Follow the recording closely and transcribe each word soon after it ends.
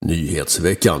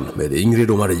Nyhetsveckan med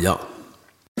Ingrid och Maria.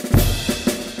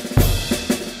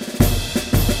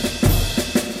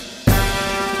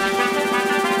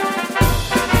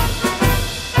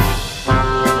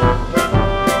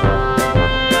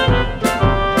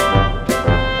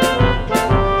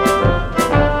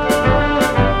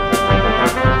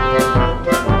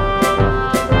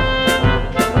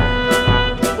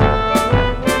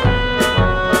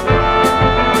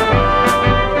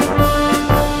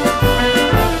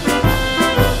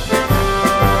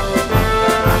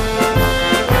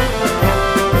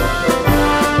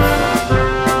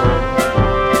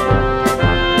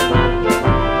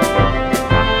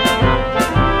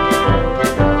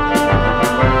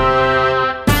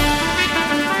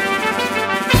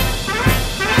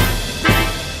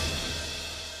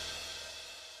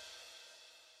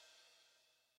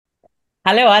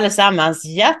 Hallå allesammans,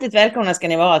 hjärtligt välkomna ska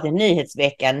ni vara till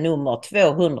Nyhetsveckan nummer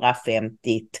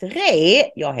 253.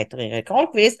 Jag heter Ingrid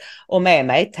Karlqvist och med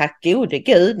mig, tack gode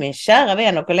Gud, min kära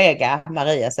vän och kollega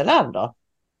Maria Selander.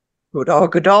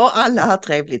 God dag alla,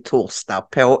 trevlig torsdag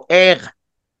på er.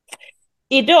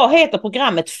 Idag heter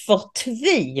programmet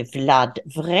Förtvivlad,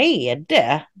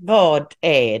 vrede. Vad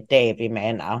är det vi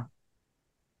menar?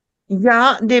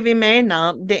 Ja, det vi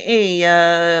menar det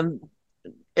är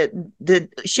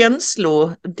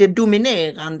det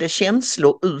dominerande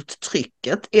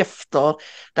känslouttrycket efter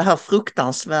det här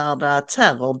fruktansvärda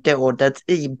terrordådet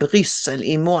i Bryssel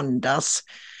i måndags.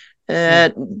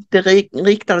 Det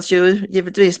riktades ju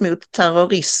givetvis mot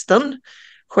terroristen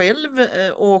själv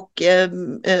och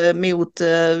mot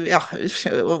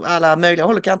alla möjliga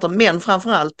håll och kanter, men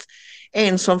framförallt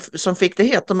en som fick det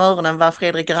hett om öronen var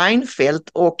Fredrik Reinfeldt,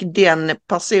 och den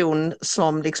person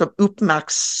som liksom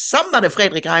uppmärksammade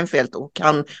Fredrik Reinfeldt, och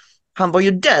han var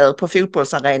ju där på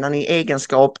fotbollsarenan i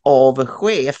egenskap av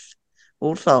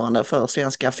ordförande för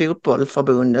Svenska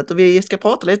fotbollförbundet, och vi ska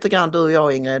prata lite grann, du och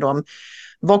jag Ingrid, om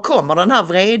var kommer den här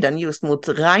vreden just mot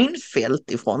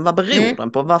Reinfeldt ifrån? Vad beror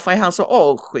den på? Varför är han så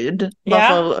avskydd?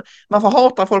 Varför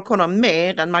hatar folk honom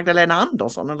mer än Magdalena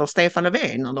Andersson eller Stefan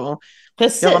Löfven eller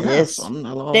Göran Persson?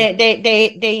 Eller...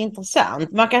 Det är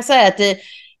intressant. Man kan säga att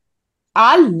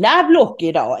alla block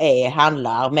idag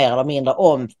handlar mer eller mindre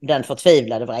om den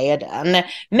förtvivlade vreden.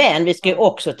 Men vi ska ju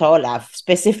också tala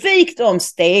specifikt om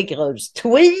Stegruds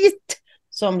tweet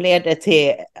som ledde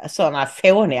till sådana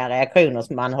fåniga reaktioner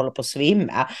som man håller på att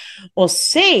svimma. Och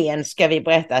sen ska vi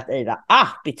berätta att Ivar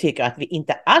Arpi tycker att vi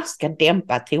inte alls ska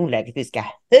dämpa tonläget, vi ska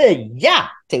höja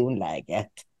tonläget.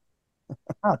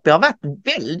 Det har varit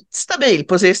väldigt stabil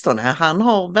på sistone. Han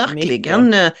har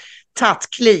verkligen tagit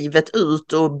klivet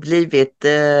ut och blivit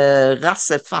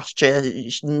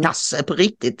nasse på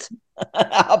riktigt.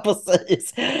 Ja,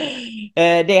 precis.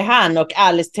 Det är han och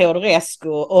Alice Teodorescu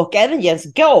och även Jens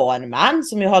Ganman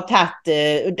som ju har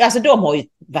tagit, alltså de har ju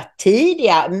varit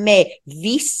tidiga med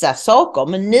vissa saker,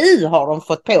 men nu har de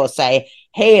fått på sig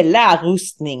hela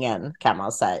rustningen kan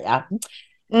man säga.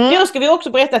 Då ska vi också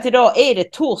berätta att idag är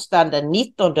det torsdagen den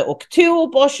 19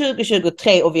 oktober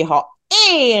 2023 och vi har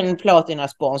en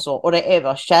platinasponsor, och det är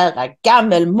vår kära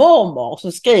gammelmormor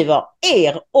som skriver: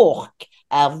 er ork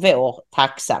är vår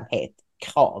tacksamhet.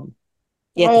 Kram.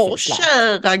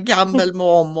 Kära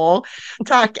gammelmormor.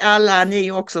 Tack alla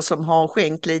ni också som har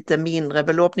skänkt lite mindre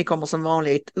belopp. Ni kommer som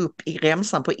vanligt upp i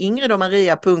remsan på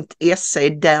ingridomaria.se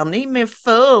där ni med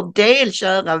fördel,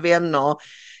 kära vänner,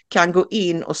 kan gå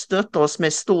in och stötta oss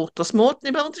med stort och smått.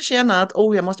 Ni behöver inte känna att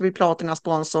jag måste bli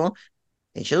platinasponsor.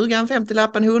 En 20, en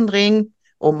 50-lapp, en 100,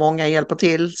 och många hjälper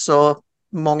till, så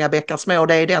många bäckar små.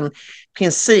 Det är den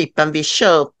principen vi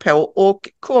kör på, och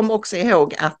kom också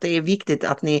ihåg att det är viktigt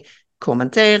att ni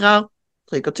kommenterar,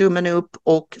 trycker tummen upp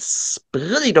och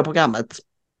sprider programmet.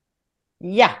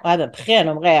 Ja, och även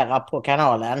prenumerera på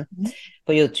kanalen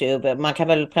på YouTube. Man kan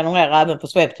väl prenumerera även på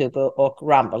Swebtube och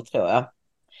Rumble tror jag.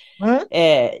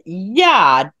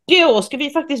 Då ska vi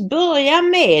faktiskt börja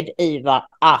med Ivar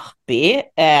Arpi,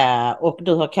 och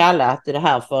du har kallat det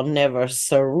här för Never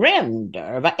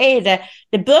Surrender. Vad är det?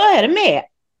 Det började med,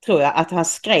 tror jag, att han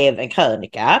skrev en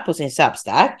krönika på sin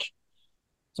Substack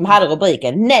som hade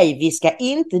rubriken Nej, vi ska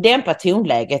inte dämpa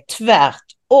tonläget,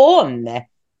 tvärtom.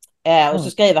 Och så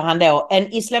skriver han då: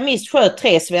 en islamist sköt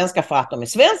 3 svenskar för att de är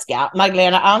svenskar.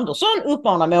 Magdalena Andersson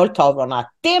uppmanar måltavlorna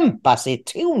att dämpa sitt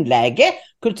tonläge.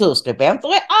 Kulturskribenter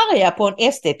är arga på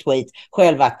en SD-tweet.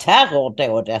 Själva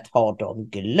terrordådet har de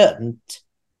glömt.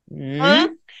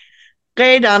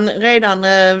 Redan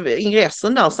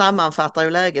ingressen där sammanfattar ju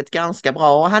läget ganska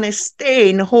bra, och han är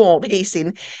stenhård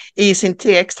i sin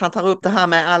text. Han tar upp det här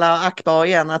med Allah Akbar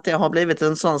igen, att det har blivit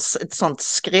ett sånt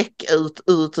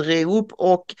skräckutrop,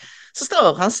 och så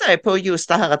stör han sig på just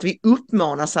det här att vi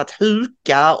uppmanas att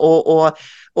huka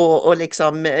och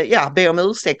liksom, be om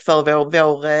ursäkt för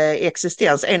vår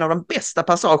existens. En av de bästa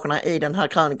passagerna i den här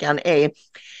krönikan är: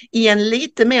 i en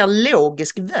lite mer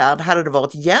logisk värld hade det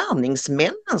varit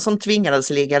gärningsmännen som tvingades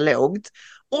ligga lågt.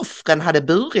 Offren hade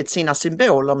burit sina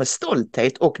symboler med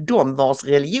stolthet och de vars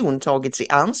religion tagits i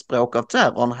anspråk av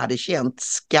terrorn hade känt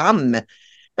skam.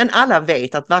 Men alla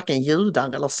vet att varken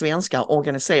judar eller svenskar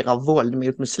organiserar våld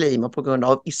mot muslimer på grund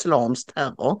av islams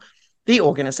terror. Vi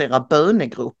organiserar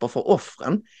bönegrupper för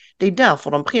offren. Det är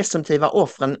därför de presumtiva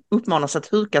offren uppmanas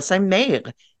att huka sig mer.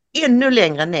 Ännu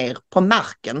längre ner på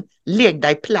marken. Lägg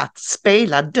dig platt,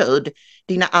 spela död.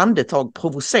 Dina andetag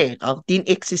provocerar. Din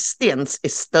existens är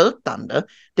stötande.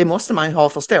 Det måste man ju ha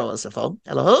förståelse för,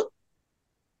 eller hur?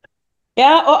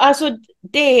 Ja, och alltså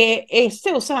det är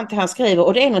så sant det han skriver,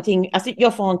 och det är någonting, alltså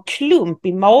jag får en klump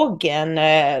i magen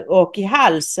och i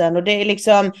halsen, och det är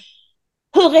liksom,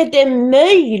 hur är det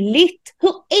möjligt?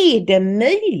 Hur är det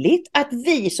möjligt att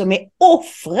vi som är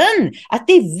offren, att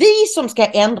det är vi som ska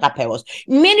ändra på oss?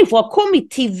 Människor har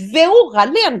kommit till våra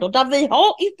länder där vi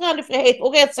har yttrandefrihet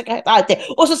och rättssäkerhet och allt det,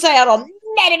 och så säger de,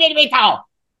 nej det vill vi inte ha.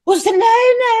 Och så säger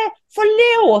nej,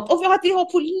 förlåt. Och att vi har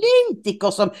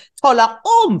politiker som talar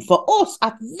om för oss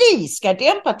att vi ska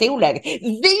dämpa tonläget.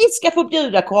 Vi ska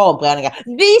förbjuda koranbränningar.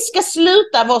 Vi ska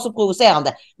sluta vara så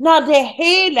provocerande. När det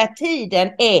hela tiden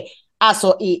är,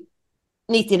 alltså i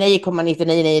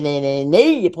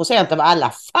 99,99999% av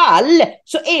alla fall,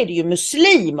 så är det ju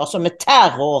muslimer som med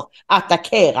terror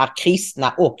attackerar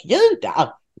kristna och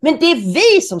judar. Men det är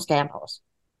vi som ska ändra oss.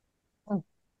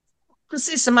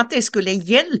 Precis som att det skulle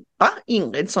hjälpa,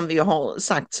 Ingrid, som vi har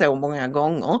sagt så många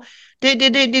gånger.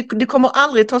 Det kommer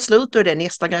aldrig ta slut, och det är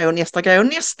nästa grej och nästa grej och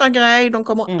nästa grej. De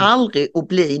kommer aldrig att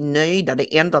bli nöjda.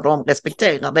 Det enda de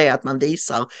respekterar det är att man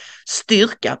visar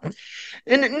styrka.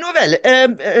 Nåväl,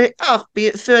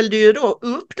 Arpi följde ju då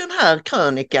upp den här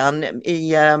krönikan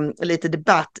i lite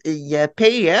debatt i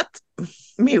P1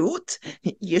 mot,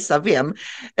 gissa vem,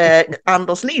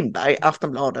 Anders Lindberg,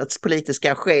 Aftonbladets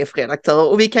politiska chefredaktör.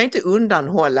 Och vi kan inte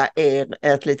undanhålla er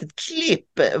ett litet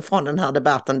klipp från den här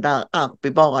debatten där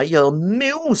Arpi bara gör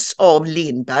mos av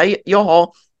Lindberg. Jag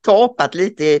har tapat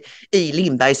lite i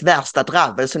Lindbergs värsta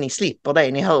dravel, så ni slipper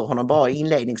det. Ni hör honom bara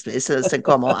inledningsvis. Sen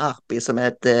kommer Arpi som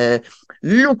ett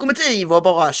lokomotiv och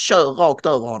bara kör rakt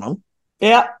över honom.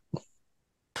 Ja.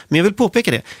 Men jag vill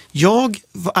påpeka det. Jag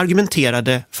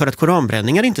argumenterade för att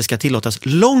koranbränningar inte ska tillåtas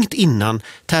långt innan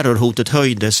terrorhotet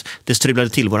höjdes, det strulade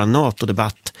till våra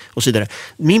NATO-debatt och så vidare.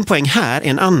 Min poäng här är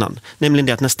en annan, nämligen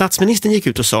det att när statsministern gick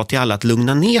ut och sa till alla att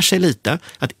lugna ner sig lite,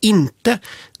 att inte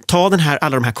ta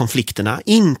alla de här konflikterna,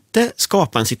 inte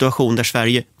skapa en situation där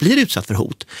Sverige blir utsatt för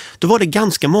hot, då var det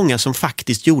ganska många som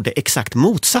faktiskt gjorde exakt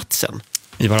motsatsen.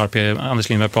 Ivar Arpi, Anders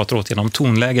Lindberg pratar åt genom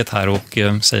tonläget här och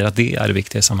säger att det är det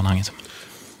viktiga i sammanhanget.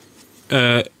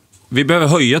 Vi behöver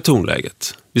höja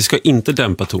tonläget. Vi ska inte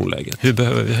dämpa tonläget. Hur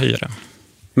behöver vi höja det?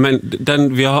 Men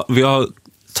vi har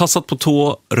tassat på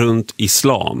tå runt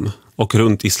islam och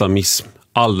runt islamism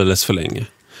alldeles för länge.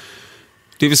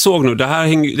 Det vi såg nu, det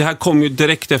här kom ju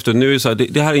direkt efter. Nu är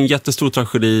det här är en jättestor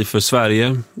tragedi för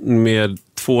Sverige med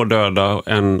 2 döda och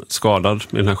 1 skadad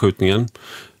med den här skjutningen.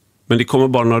 Men det kommer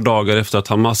bara några dagar efter att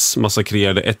Hamas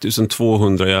massakrerade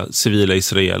 1200 civila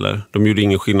israeler. De gjorde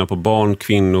ingen skillnad på barn,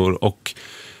 kvinnor, och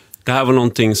det här var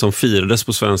någonting som firades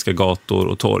på svenska gator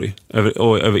och torg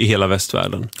över i hela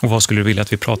västvärlden. Och vad skulle du vilja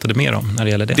att vi pratade mer om när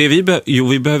det gäller det?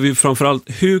 Vi behöver ju framförallt,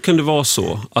 hur kan det vara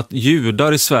så att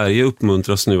judar i Sverige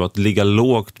uppmuntras nu att ligga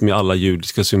lågt med alla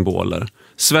judiska symboler?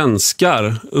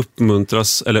 Svenskar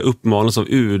uppmanas av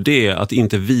UD att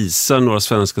inte visa några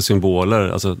svenska symboler,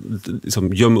 alltså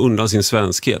liksom gömma undan sin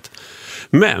svenskhet.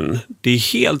 Men det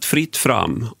är helt fritt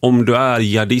fram om du är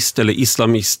jihadist eller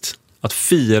islamist att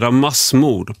fira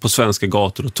massmord på svenska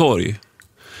gator och torg.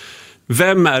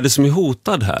 Vem är det som är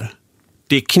hotad här?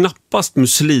 Det är knappast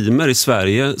muslimer i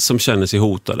Sverige som känner sig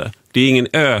hotade. Det är ingen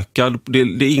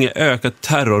ökat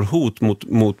terrorhot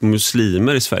mot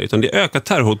muslimer i Sverige, utan det är ökat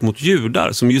terrorhot mot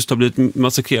judar som just har blivit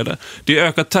massakrerade. Det är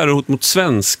ökat terrorhot mot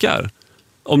svenskar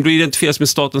om du identifieras med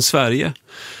staten Sverige.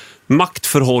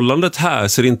 Maktförhållandet här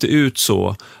ser inte ut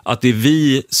så att det är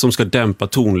vi som ska dämpa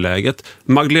tonläget.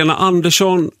 Magdalena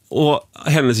Andersson och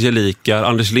hennes gelikar,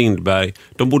 Anders Lindberg,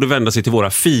 de borde vända sig till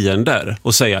våra fiender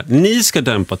och säga: ni ska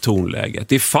dämpa tonläget.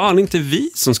 Det är fan inte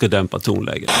vi som ska dämpa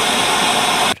tonläget.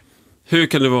 Hur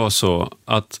kan det vara så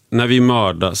att när vi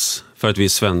mördas för att vi är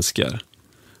svenskar,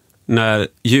 när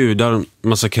judar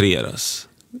massakreras,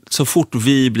 så fort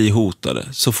vi blir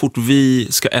hotade, så fort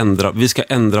vi ska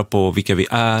ändra på vilka vi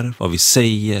är, vad vi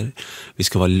säger, vi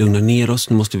ska lugna ner oss,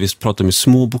 nu måste vi prata med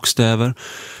små bokstäver,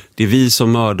 det är vi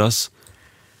som mördas.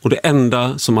 Och det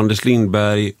enda som Anders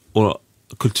Lindberg och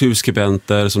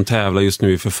kulturskribenter som tävlar just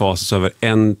nu i förfasas över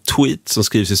en tweet som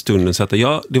skrivs i stunden, så att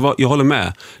jag håller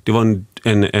med, det var en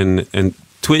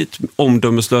tweet,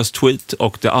 omdömeslös tweet,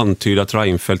 och det antyder att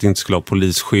Reinfeldt inte skulle ha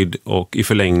polisskydd och i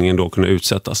förlängningen då kunna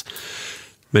utsättas.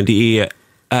 Men det är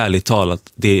ärligt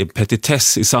talat, det är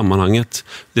petitess i sammanhanget.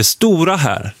 Det stora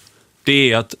här,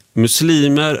 det är att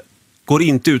muslimer går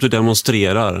inte ut och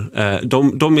demonstrerar.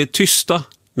 De är tysta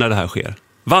när det här sker.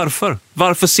 Varför?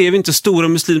 Varför ser vi inte stora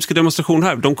muslimska demonstrationer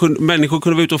här? Människor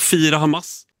kunde vara ute och fira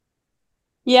Hamas.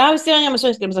 Ja, vi ser inga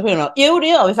muslimska demonstrationer. Jo, det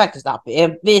gör vi faktiskt.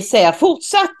 Vi ser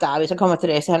fortsatta, vi ska komma till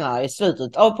det senare i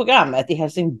slutet av programmet, i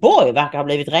Helsingborg verkar ha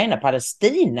blivit rena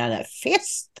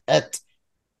Palestina-festet.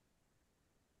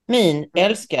 Min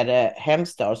älskade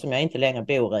hemstad som jag inte längre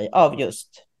bor i av just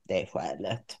det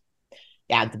skälet.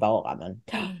 Ja, inte bara, men...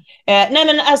 nej,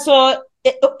 men alltså...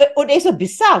 Och det är så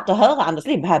bisarrt att höra Anders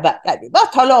Lindberg här. Jag vill bara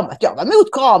tala om att jag var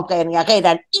mot koranbränningar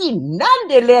redan innan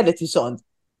det ledde till sånt.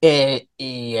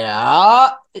 Ja,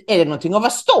 är det någonting att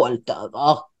vara stolt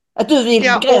över? Att du vill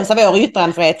begränsa vår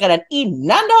yttrandefrihet redan innan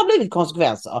det har blivit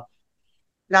konsekvenser?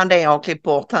 Bland det jag har klippt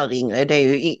bort här, Ingrid, det är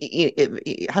ju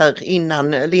här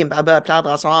innan Lindberg började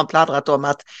pladdra, så har han pladdrat om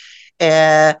att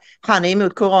han är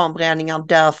emot koranbränningar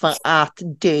därför att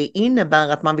det innebär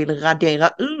att man vill radera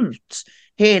ut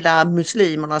hela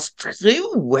muslimernas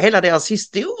tro, hela deras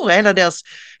historia,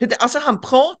 alltså han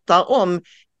pratar om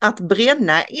att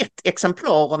bränna ett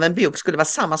exemplar av en bok skulle vara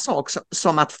samma sak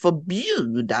som att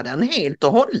förbjuda den helt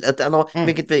och hållet, eller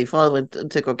vilket vi för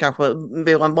övrigt tycker kanske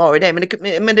vore en bra idé, men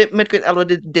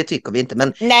det tycker vi inte.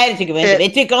 Men, nej, det tycker vi inte. Vi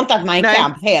tycker inte att Mein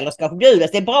Kampf heller ska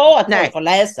förbjudas. Det är bra att folk får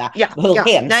läsa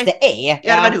hur hemskt det är.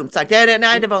 Ja, det var dumt sagt.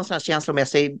 Det var en sån här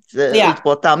känslomässig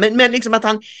utbrott där. Men liksom att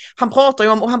han pratar ju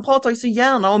om, och han pratar ju så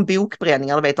gärna om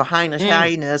bokbränningar, du vet, och Heinrich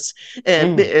Heines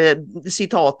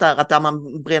citat där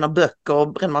man bränner böcker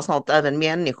och bränner man snart även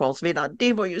människor och så vidare.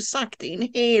 Det var ju sagt i en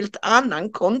helt annan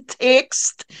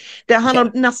kontext. Där han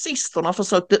och nazisterna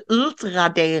försökte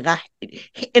utradera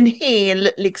en hel,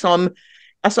 liksom,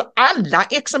 alltså alla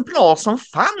exemplar som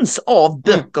fanns av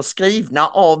böcker skrivna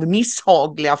av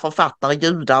misshagliga författare,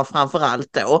 judar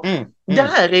framförallt då. Det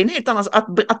här är en helt annan,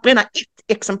 att bränna ett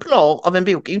exemplar av en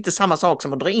bok är inte samma sak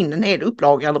som att dra in en hel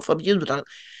upplaga eller förbjuda.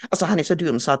 Alltså han är så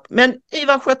dum så att, men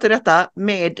Ivar skötte detta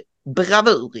med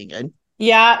bravur, Ingrid.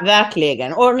 Ja,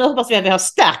 verkligen. Och nu hoppas vi att vi har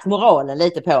stärkt moralen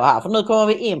lite på här. För nu kommer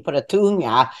vi in på det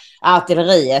tunga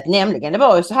artilleriet. Nämligen, det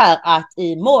var ju så här att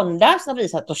i måndags när vi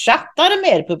satt och chattade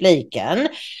med publiken,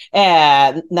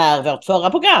 när vårt förra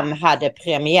program hade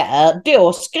premiär,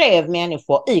 då skrev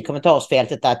människor i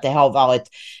kommentarsfältet att det har varit,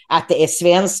 att det är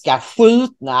svenska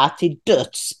skjutna till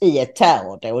döds i ett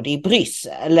terrordåd i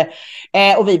Bryssel.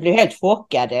 Och vi blev helt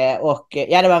chockade och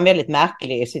det var en väldigt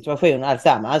märklig situation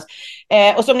alltsammans.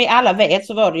 Och som ni alla vet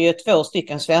så var det ju 2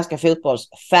 stycken svenska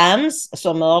fotbollsfans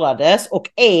som mördades och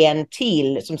en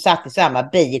till som satt i samma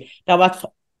bil. Det har varit,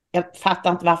 jag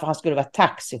fattar inte varför han skulle vara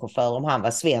taxichaufför om han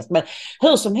var svensk. Men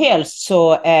hur som helst så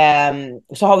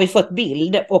har vi fått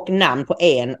bild och namn på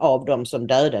en av dem som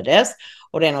dödades.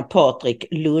 Och det är någon Patrik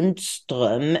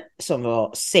Lundström som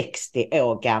var 60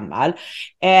 år gammal.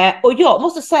 Och jag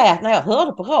måste säga att när jag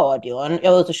hörde på radion,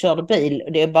 jag var ute och körde bil,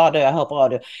 det är bara det jag hör på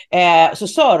radio, så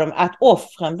sa de att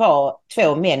offren var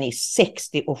 2 män i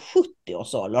 60 och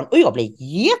 70-årsåldern. Och jag blev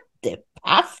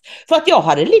jättepaff. För att jag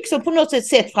hade liksom på något sätt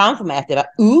sett framför mig att det var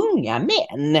unga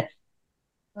män.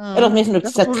 Eller åtminstone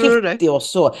upp till 30 år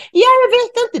så. Ja, jag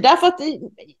vet inte. Därför att,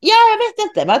 jag vet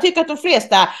inte. Men jag tycker att de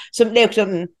flesta som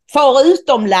liksom far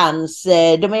utomlands,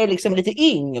 de är liksom lite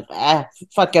yngre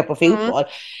för att gå på fotboll.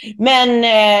 Men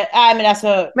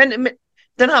alltså... Men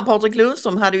den här Patrik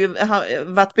Lundström hade ju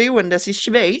varit boendes i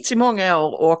Schweiz i många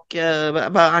år och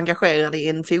var engagerad i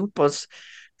en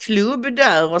fotbollsklubb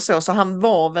där och så han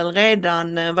var väl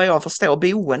redan, vad jag förstår,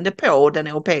 boende på den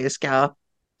europeiska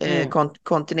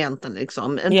kontinenten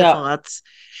liksom. Inte för att,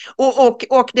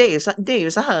 och det är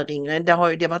ju så här, Ingrid, det har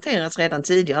ju debatterats redan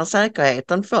tidigare,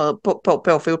 säkerheten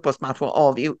på fotbollsmatcher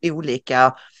av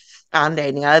olika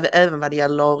anledningar, även vad det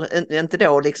gäller, inte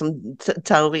då liksom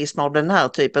terrorism av den här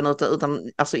typen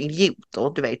utan alltså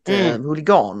idioter, du vet,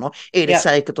 huliganer. Är det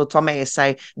säkert att ta med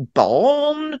sig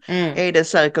barn? Är det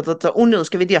säkert att, och nu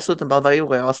ska vi dessutom behöva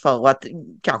oroa oss för att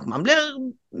kanske man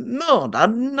blir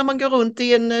mördad när man går runt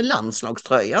i en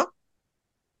landslagströja.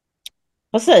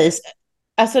 Precis.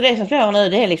 Alltså det som flera nu,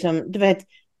 det är liksom, du vet,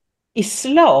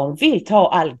 islam vill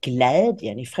ta all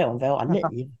glädjen ifrån våra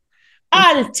liv.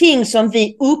 Allting som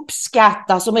vi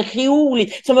uppskattar, som är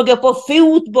roligt, som att gå på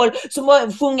fotboll, som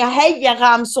att sjunga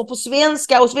hejaramsor på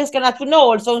svenska och svenska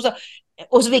nationalsång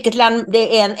och så vilket land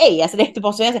det än är, alltså det är inte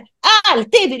bara svenska. Allt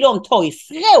det vill de ta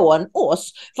ifrån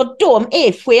oss, för de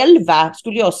är själva,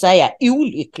 skulle jag säga,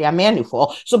 olyckliga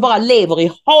människor som bara lever i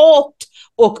hat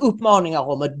och uppmaningar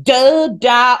om att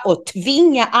döda och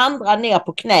tvinga andra ner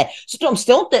på knä. Så de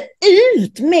står inte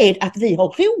ut med att vi har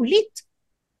roligt.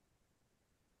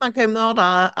 Man kan ju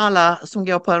mörda alla som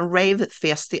går på en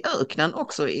ravefest i öknen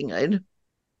också, Ingrid.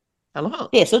 Eller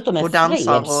hur? Dessutom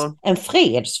en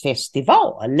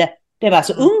fredsfestival. Det var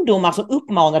alltså ungdomar som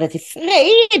uppmanade till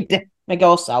fred med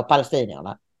Gaza och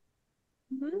palestinierna.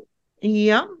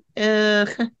 Ja.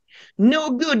 No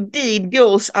good deed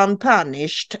goes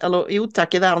unpunished. Eller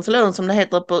otack i världens lön som det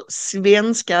heter på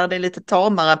svenska. Det är lite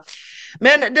tamare.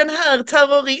 Men den här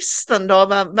terroristen då,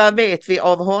 vad vet vi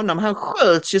av honom? Han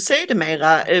sköts ju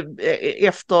sedermera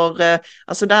efter,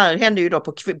 alltså det här hände ju då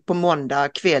på måndag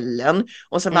kvällen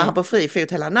och sen var han på fri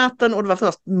fot hela natten och det var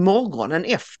först morgonen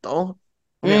efter,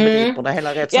 om jag begriper det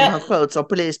hela rätt, som han sköts av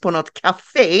polis på något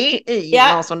café i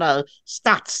någon sån där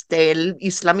stadsdel,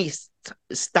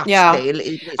 stadsdel.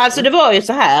 Alltså det var ju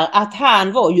så här att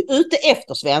han var ju ute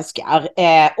efter svenskar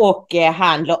och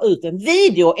han la ut en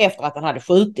video efter att han hade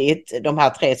skjutit de här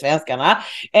 3 svenskarna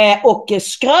och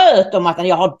skröt om att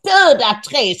jag har dödat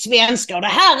 3 svenskar och det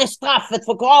här är straffet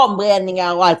för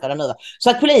koranbränningar och allt vad det nu var. Så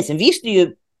att polisen visste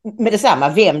ju med detsamma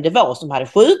vem det var som hade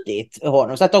skjutit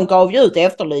honom, så att de gav ju ut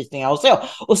efterlysningar och så.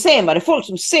 Och sen var det folk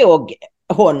som såg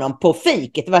honom på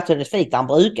fiket, det var ett fik där han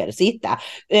brukade sitta.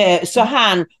 Så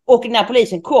han, och när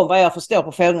polisen kom, vad jag förstår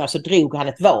på frågorna, så drog han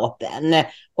ett vapen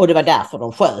och det var därför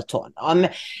de sköt honom.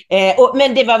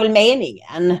 Men det var väl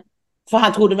meningen. För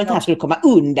han trodde väl att han skulle komma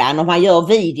undan om han gör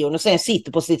videon och sen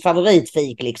sitter på sitt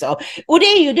favoritfik liksom. Och det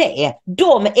är ju det.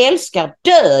 De älskar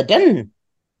döden.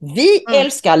 Vi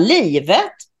älskar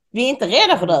livet. Vi är inte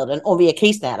rädda för döden om vi är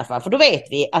kristna i alla fall. För då vet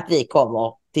vi att vi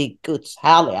kommer till Guds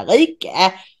härliga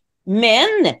rike.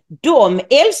 Men de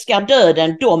älskar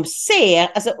döden. De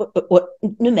ser, alltså, och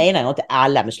nu menar jag inte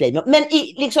alla muslimer, men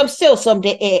liksom så som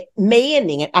det är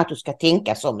meningen att du ska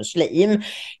tänka som muslim.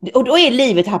 Och då är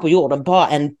livet här på jorden bara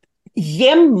en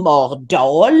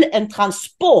jämmerdal, en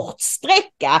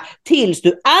transportsträcka tills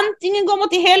du antingen kommer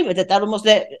till helvetet där du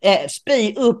måste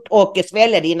spy upp och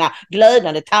svälja dina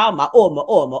glödande tarmar om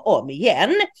och om och om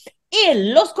igen,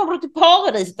 eller så kommer du till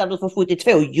paradiset där du får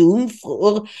 72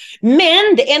 jungfrur.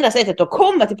 Men det enda sättet att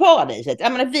komma till paradiset,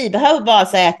 jag menar, vi behöver bara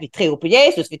säga att vi tror på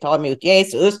Jesus, vi tar emot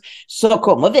Jesus, så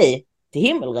kommer vi till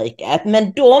himmelriket.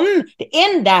 Men det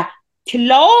enda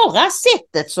klara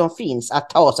sättet som finns att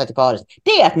ta sig till paradiset,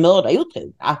 det är att mörda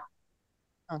otrogna.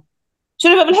 Så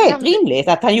det var väl helt rimligt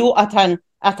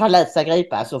att han lät sig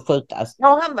gripas och skjutas.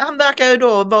 Ja, han verkar ju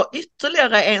då vara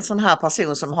ytterligare en sån här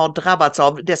person som har drabbats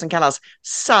av det som kallas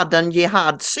sudden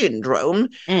jihad syndrome.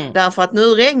 Därför att nu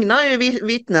regnar ju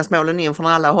vittnesmålen in från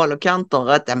alla håll och kanter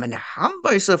att han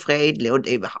var ju så fredlig och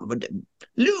han var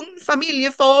lugn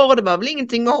familjefar och det var väl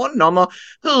ingenting med honom. Och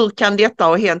hur kan detta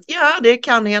ha hänt? Ja, det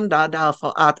kan hända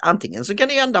därför att antingen så kan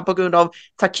det hända på grund av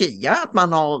takia, att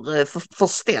man har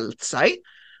förställt sig.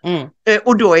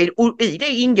 Och då i det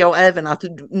ingår även att,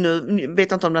 nu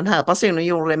vet jag inte om den här personen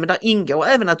gjorde det, men där ingår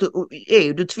även att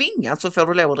är du tvingad så får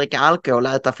du lov att dricka alkohol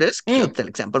och äta fläskkött till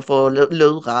exempel för att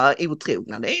lura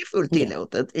otrogna. Det är fullt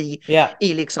tillåtet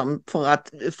i liksom för att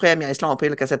främja islam på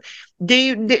olika sätt.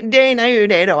 Det ena är ju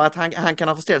det då att han kan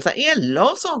ha förställt sig, eller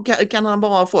så kan han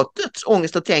bara ha fått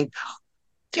dödsångest och tänkt,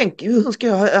 hur ska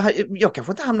jag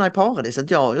kanske inte hamna i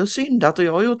paradiset, jag har ju syndat och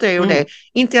jag har gjort det och det.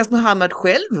 Inte ens Muhammed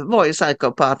själv var ju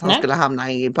säker på att han skulle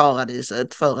hamna i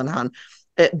paradiset förrän han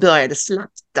började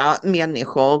slakta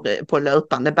människor på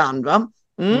löpande band, va?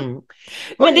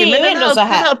 Men det är ju ändå så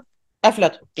här.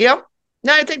 Förlåt. Ja.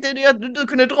 Nej, jag tänkte att du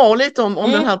kunde dra lite om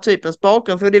den här typens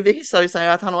bakgrund, för det visar ju sig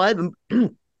att han har även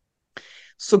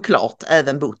såklart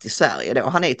även bott i Sverige då.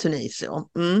 Han är tunisier.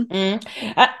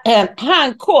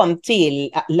 Han kom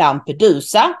till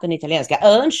Lampedusa, den italienska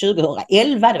ön,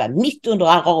 2011. Det var mitt under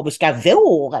arabiska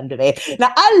våren, du vet. När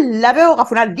alla våra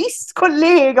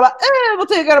journalistkollegor var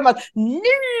övertygade om att nu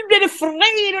blir det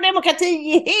fred och demokrati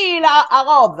i hela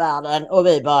arabvärlden. Och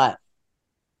vi bara,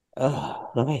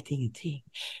 de vet ingenting.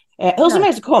 Hur som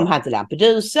helst så kom han till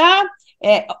Lampedusa.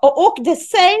 Och det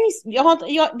sägs, jag har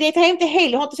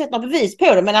inte sett något bevis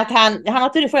på det, men att han har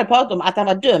tydligen själv pratat om att han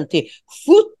var dömd till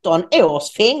 17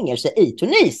 års fängelse i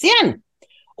Tunisien.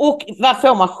 Och vad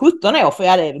får man 17 år för?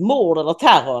 Ja, det är mord eller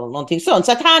terror eller någonting sånt.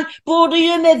 Så att han borde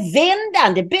ju med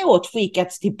vändande båt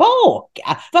skickats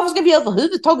tillbaka. Varför ska vi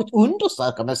överhuvudtaget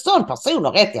undersöka om en sån person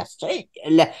har rätt i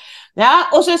asyl? Ja,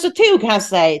 och sen så tog han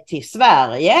sig till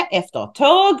Sverige efter ett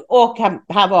tag och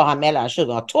här var han mellan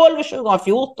 2012 och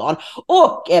 2014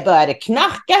 och började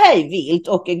knarka hej vilt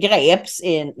och greps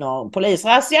i någon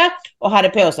polisrazzia och hade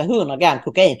på sig 100 gram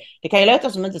kokain. Det kan ju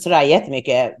låta som inte sådär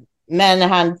jättemycket, men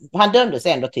han dömdes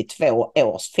ändå till 2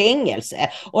 års fängelse.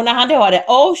 Och när han då hade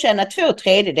avtjänat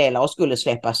 2/3 och skulle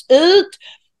släppas ut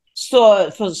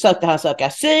så försökte han söka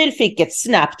asyl, fick ett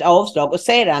snabbt avslag och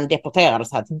sedan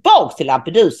deporterades han tillbaka till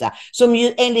Lampedusa som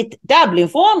ju enligt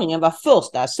Dublinförordningen var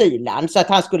första asylland, så att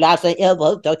han skulle alltså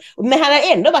överhuvudtaget, men han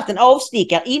hade ändå varit en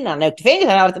avstickare innan han åkte fängelse,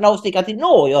 han hade varit en avstickare till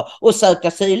Norge och sökt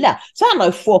asyl där. Så han har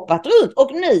ju shoppat runt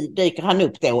och nu dyker han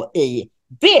upp då i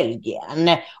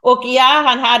Belgien. Och ja,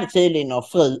 han hade tydligen någon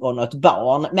fru och något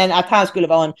barn, men att han skulle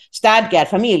vara en stadgad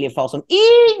familjefar som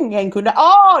ingen kunde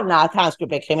ana att han skulle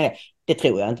bli kriminell, det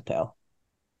tror jag inte på.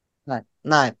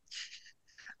 Nej,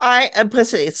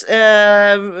 precis.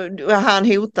 Han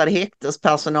hotade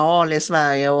häktespersonal i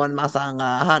Sverige och en massa andra.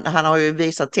 Han har ju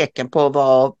visat tecken på att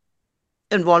vara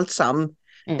en våldsam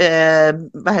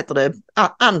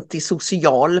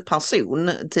antisocial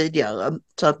person tidigare.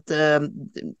 Så att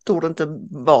tog det inte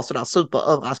vara sådär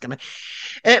superöverraskande.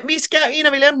 Vi ska,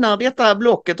 innan vi lämnar detta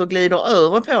blocket och glider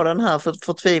över på den här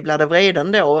förtvivlade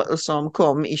vreden då som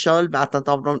kom i kölvattnet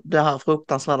av det här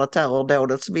fruktansvärda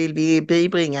terrordådet, så vill vi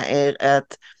bibringa er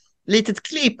ett litet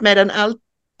klipp med den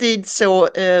alltid så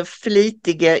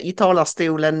flitige i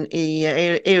talarstolen i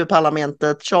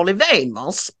EU-parlamentet Charlie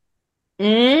Weimers.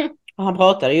 Han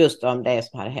pratade just om det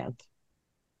som hade hänt.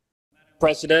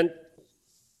 President,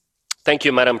 thank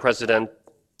you, Madam President.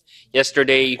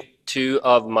 Yesterday, 2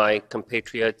 of my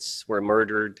compatriots were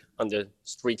murdered on the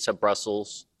streets of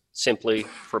Brussels simply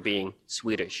for being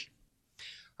Swedish.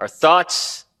 Our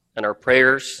thoughts and our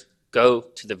prayers go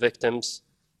to the victims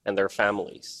and their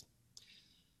families.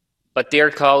 But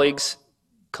dear colleagues,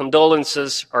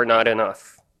 condolences are not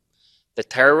enough. The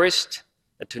terrorist,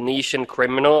 a Tunisian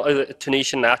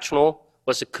national,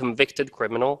 was a convicted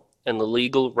criminal and a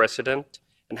legal resident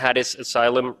and had his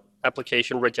asylum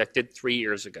application rejected 3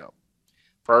 years ago.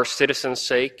 For our citizens'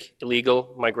 sake,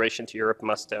 illegal migration to Europe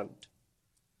must end.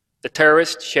 The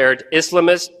terrorist shared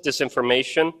Islamist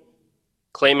disinformation,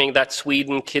 claiming that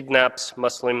Sweden kidnaps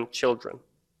Muslim children.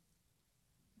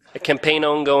 A campaign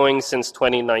ongoing since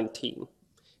 2019.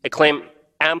 A claim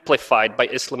amplified by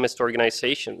Islamist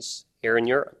organizations here in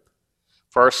Europe.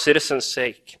 For our citizens'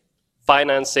 sake,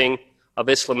 financing of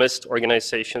Islamist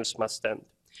organizations must end.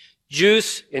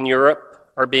 Jews in Europe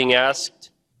are being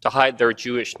asked to hide their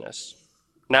Jewishness.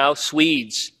 Now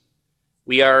Swedes,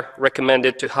 we are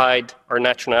recommended to hide our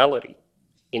nationality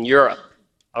in Europe,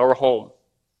 our home.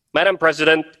 Madam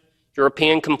President,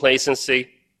 European complacency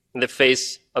in the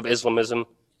face of Islamism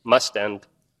must end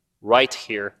right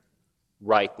here,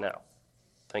 right now.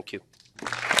 Thank you.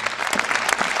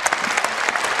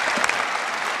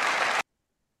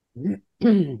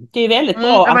 Det är väldigt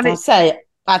bra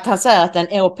att han säger att den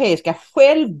europeiska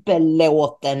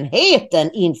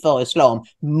självbelåtenheten inför islam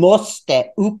måste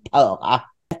upphöra.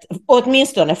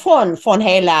 Åtminstone från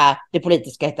hela det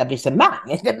politiska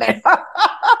etablissemanget.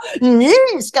 Ni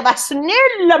ska vara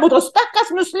snälla mot de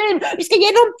stackars muslimer. Vi ska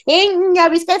ge dem pengar.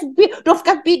 De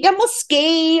ska bygga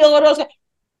moskéer.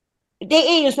 Det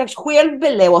är ju en slags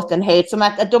självbelåtenhet som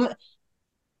att de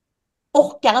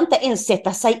orkar inte ens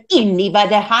sätta sig in i vad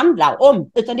det handlar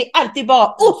om, utan det är alltid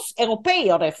bara oss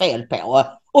europeer det är fel på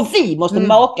och vi måste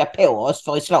maka på oss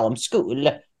för islams skull.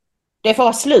 Det får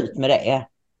vara slut med det.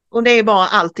 Och det är bara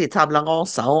alltid tabla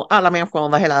rasa och alla människor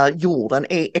över hela jorden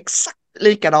är exakt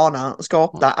likadana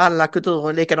skapta, alla kulturer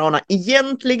är likadana.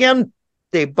 Egentligen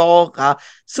det är bara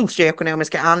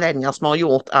socioekonomiska anledningar som har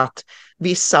gjort att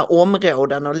vissa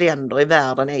områden och länder i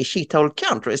världen är shithole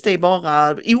countries. Det är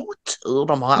bara otur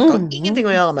de har haft. Ingenting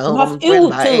att göra med hur de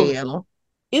själva är. Eller?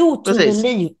 Otur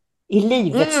i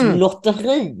livets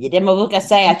lotteri. Det man brukar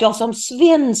säga att jag som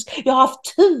svensk, jag har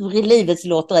haft tur i livets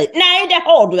lotteri. Nej, det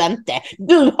har du inte.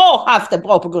 Du har haft det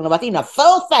bra på grund av att dina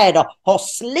förfäder har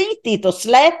slitit och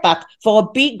släpat för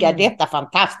att bygga detta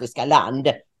fantastiska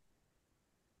land.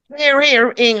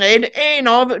 Here, Ingrid. En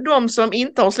av de som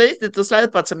inte har slitit och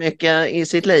släpat så mycket i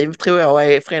sitt liv tror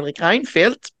jag är Fredrik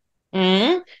Reinfeldt.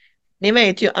 Ni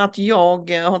vet ju att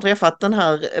jag har träffat den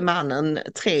här mannen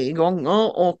 3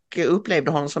 gånger och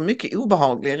upplevde honom som mycket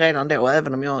obehaglig redan då,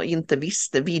 även om jag inte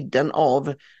visste vidden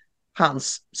av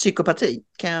hans psykopati.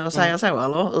 Kan jag säga så,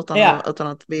 eller? Utan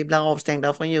att vi blir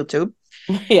avstängda från YouTube.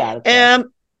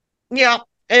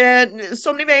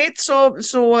 Som ni vet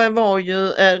så var ju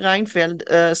Reinfeldt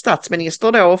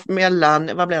statsminister då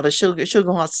mellan, vad blir det,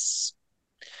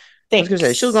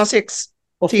 2006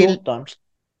 och till 14.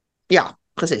 Ja,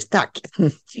 precis, tack.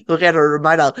 Då räddade du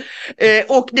mig där.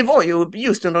 Och det var ju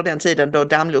just under den tiden då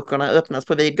dammluckorna öppnades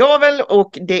på vid gavel,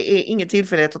 och det är ingen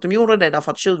tillfällighet att de gjorde det,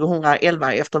 därför att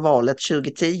 2011 efter valet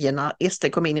 2010 när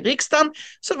SD kom in i riksdagen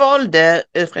så valde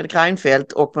Fredrik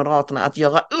Reinfeldt och Moderaterna att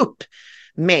göra upp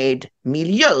med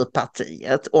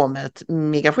Miljöpartiet om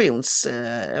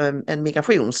en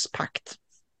migrationspakt.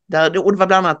 Och det var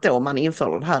bland annat då man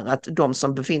införde det här att de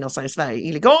som befinner sig i Sverige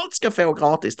illegalt ska få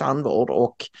gratis tandvård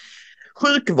och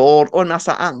sjukvård och en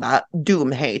massa andra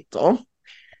dumheter.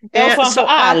 Ja, framför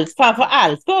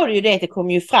allt var det ju det kom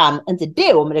ju fram, inte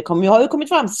då, men har ju kommit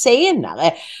fram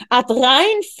senare, att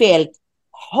Reinfeldt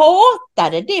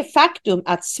hatade det faktum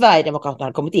att Sverigedemokraterna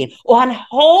hade kommit in, och han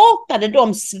hatade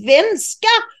de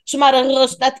svenskar som hade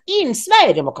röstat in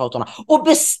Sverigedemokraterna och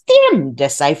bestämde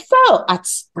sig för att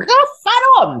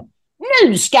straffa dem.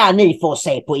 Nu ska ni få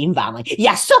se på invandring.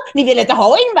 Jaså, ni vill inte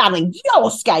ha invandring?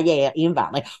 Jag ska ge er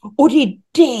invandring. Och det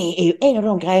är ju en av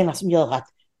de grejerna som gör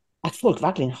att folk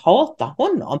verkligen hatar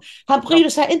honom. Han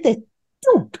brydde sig inte ett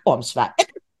dugg om Sverige, ett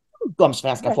dugg om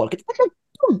svenska folket, ett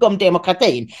dugg om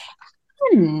demokratin.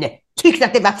 Han tyckte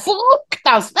att det var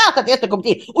fruktansvärt att detta kommit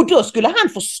in, och då skulle han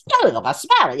förstöra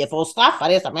Sverige för att straffa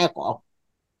dessa människor.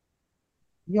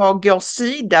 Jag går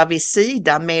sida vid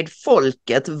sida med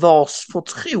folket vars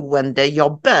förtroende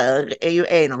jag bär, är ju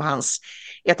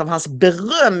ett av hans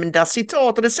berömda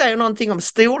citat, och det säger någonting om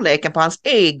storleken på hans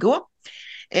ego.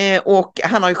 Och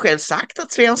han har ju själv sagt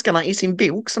att svenskarna i sin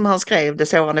bok som han skrev, Det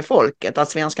sårande folket, att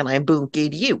svenskarna är en bunke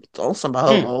idioter som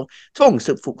behöver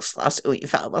tvångsuppfostras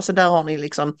ungefär. Så där har ni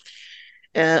liksom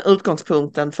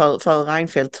utgångspunkten för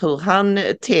Reinfeldt, hur han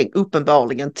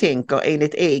uppenbarligen tänker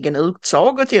enligt egen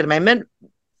utsago till mig. Men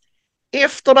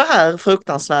efter det här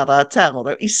fruktansvärda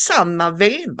terror, i samma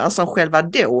veva som själva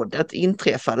dådet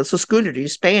inträffade, så skulle det ju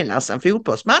spelas en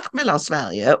fotbollsmatch mellan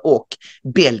Sverige och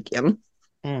Belgien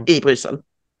i Bryssel.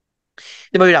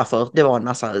 Det var ju därför det var en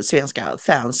massa svenska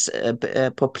fans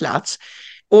på plats.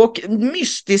 Och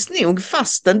mystiskt nog,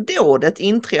 fastän dådet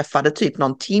inträffade typ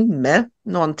någon timme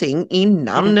någonting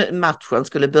innan matchen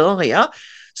skulle börja,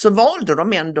 så valde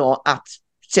de ändå att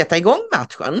sätta igång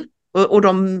matchen. Och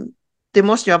det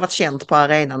måste ju ha varit känt på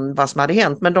arenan vad som hade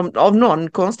hänt, men av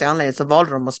någon konstig anledning så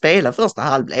valde de att spela första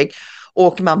halvlek,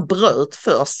 och man bröt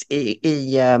först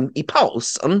i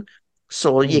pausen.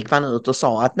 Så gick man ut och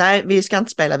sa att nej, vi ska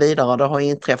inte spela vidare, det har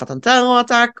inträffat en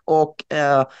terrorattack och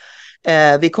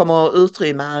vi kommer att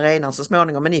utrymma arenan så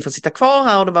småningom, men ni får sitta kvar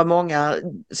här. Och det var många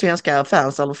svenska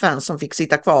fans som fick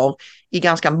sitta kvar i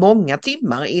ganska många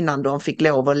timmar innan de fick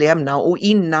lov att lämna, och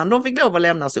innan de fick lov att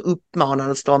lämna så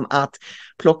uppmanades de att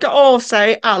plocka av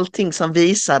sig allting som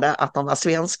visade att de var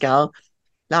svenskar,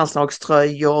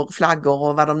 landslagströjor, flaggor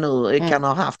och vad de nu kan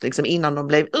ha haft liksom, innan de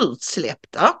blev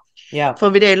utsläppta. Ja. För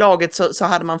vid det laget så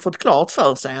hade man fått klart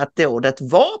för sig att dådet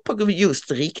var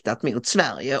just riktat mot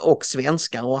Sverige och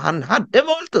svenskar, och han hade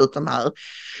valt ut de här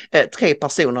 3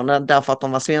 personerna därför att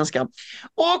de var svenskar.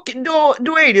 Och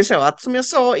då är det så att, som jag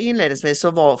sa inledningsvis,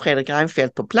 så var Fredrik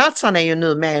Reinfeldt på plats. Han är ju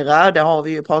numera, det har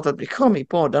vi ju pratat om i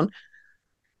podden,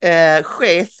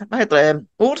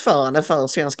 ordförande för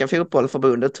Svenska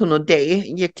fotbollförbundet. Hur nu det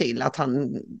gick till att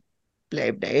han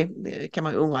blev det kan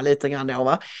man undra lite grann då,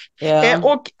 va? Ja.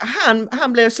 Och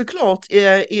han blev såklart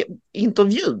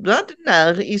intervjuad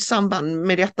i samband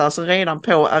med detta, så redan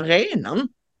på arenan.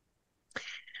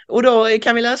 Och då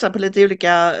kan vi läsa på lite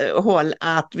olika håll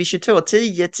att vid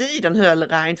 22:10-tiden höll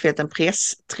Reinfeldt en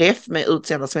pressträff med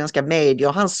utsända svenska medier.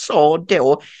 Han sa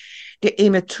då: det är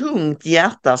med tungt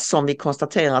hjärta som vi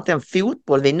konstaterar att den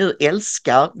fotboll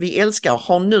vi älskar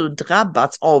har nu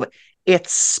drabbats av ett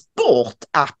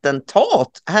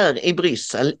sportattentat här i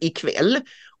Bryssel ikväll,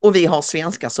 och vi har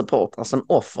svenska supportrar som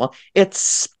offer. Ett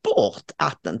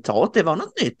sportattentat, det var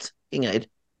något nytt, Ingrid.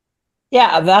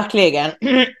 Ja, verkligen.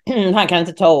 Han kan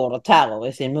inte ta ordet terror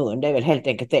i sin mun. Det är väl helt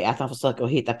enkelt det att han försöker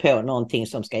hitta på någonting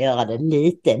som ska göra det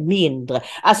lite mindre.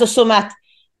 Alltså som att,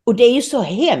 och det är ju så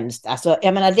hemskt, alltså,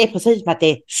 jag menar, det är precis som att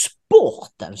det är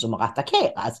sporten som har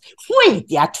attackerats.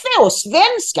 Skit i att 2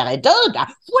 svenskar är döda.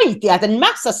 Skit i att en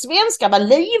massa svenskar var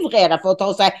livrädda för att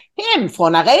ta sig hem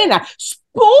från arenan.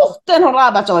 Sporten har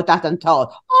drabbats av ett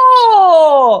attentat.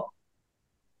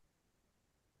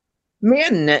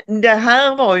 Men det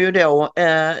här var ju då,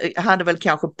 hade väl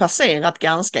kanske passerat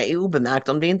ganska obemärkt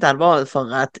om det inte hade varit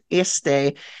för att SD,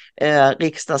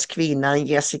 riksdagskvinnan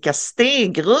Jessica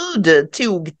Stegrud,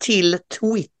 tog till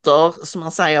Twitter, som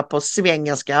man säger på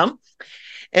svengelska,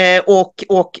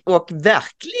 Och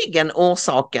verkligen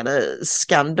orsakade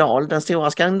skandal, den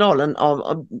stora skandalen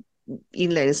av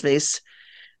inledningsvis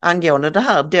angående det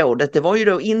här dådet. Det var ju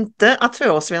då inte att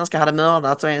 2 svenskar hade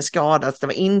mördats och en skadats. Det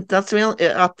var inte att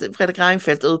Fredrik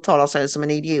Reinfeldt uttalar sig som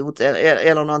en idiot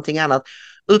eller någonting annat,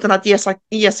 utan att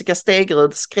Jessica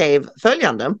Stegruds skrev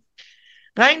följande: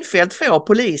 Reinfeldt får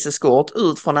poliseskort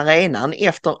ut från arenan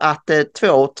efter att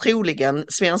 2 troligen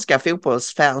svenska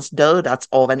fotbollsfans dödats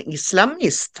av en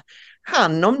islamist.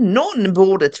 Han om någon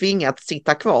borde tvingats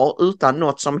sitta kvar utan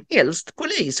något som helst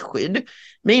polisskydd.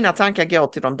 Mina tankar går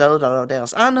till de dödade och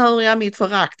deras anhöriga. Mitt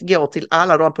förakt går till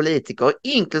alla de politiker,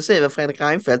 inklusive Fredrik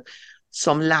Reinfeldt,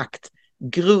 som lagt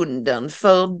grunden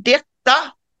för detta.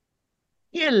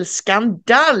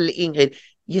 Skandal, Ingrid.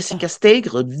 Jessica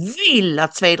Stegrud vill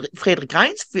att Fredrik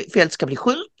Reinfeldt ska bli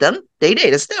skjuten. Det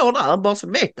är det står där, bara så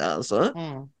du vet det alltså.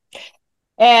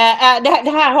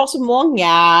 Det här har så många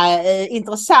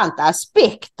intressanta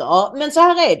aspekter, men så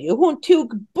här är det ju. Hon tog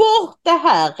bort det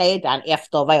här redan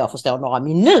efter vad jag förstår några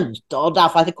minuter,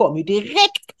 därför att det kom ju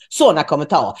direkt sådana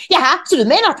kommentarer. Jaha, så du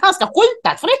menar att han ska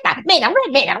skjutas för detta? Menar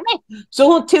du det? Så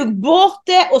hon tog bort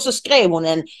det och så skrev hon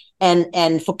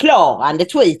en förklarande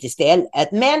tweet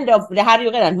istället. Men det hade ju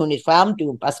redan hunnit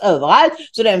skärmdumpas överallt,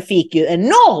 så den fick ju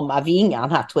enorma vingar,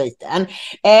 den här tweeten.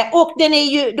 Och den är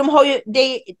ju,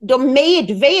 de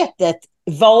medvetet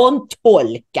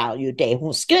vantolkar ju det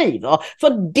hon skriver.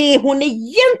 För det hon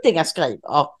egentligen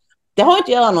skriver, det har inte att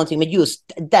göra någonting med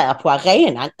just där på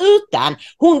arenan, utan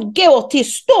hon går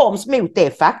till storms mot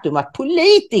det faktum att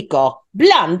politiker,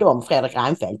 bland dem Fredrik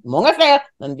Reinfeldt, många fler,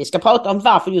 men vi ska prata om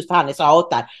varför just han är så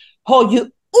hatad, har ju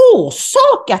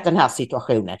orsakat den här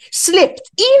situationen, släppt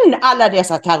in alla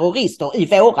dessa terrorister i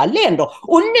våra länder,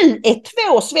 och nu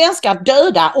är 2 svenskar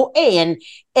döda och en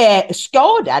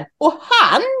skadad, och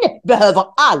han behöver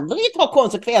aldrig ta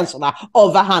konsekvenserna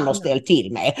av vad han har ställt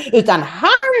till med, utan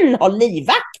han har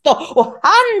livvakter och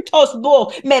han tas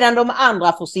bort medan de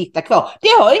andra får sitta kvar. Det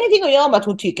har ingenting att göra med att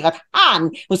hon tycker att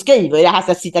hon skriver i det här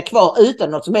ska sitta kvar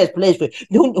utan något som helst polisskydd.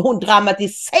 Hon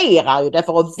dramatiserar ju det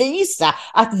för att visa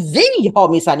att vi har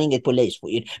minsann inget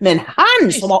polisskydd, men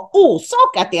han som har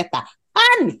orsakat detta,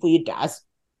 han skyddas.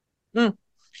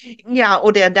 Ja,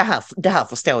 och det här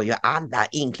förstår ju alla,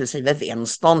 inklusive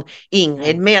vänstern,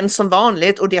 Ingrid, men som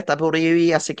vanligt, och detta borde ju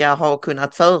Jessica ha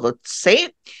kunnat förutse,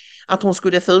 att hon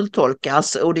skulle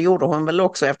fulltolkas, och det gjorde hon väl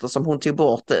också eftersom hon tog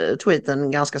bort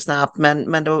tweeten ganska snabbt,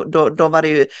 men då var det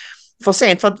ju för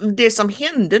sent, för att det som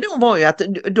hände då var ju att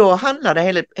då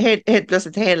handlade helt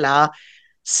plötsligt hela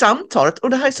samtalet, och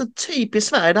det här är så typiskt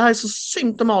Sverige, det här är så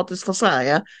symptomatiskt för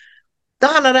Sverige. Det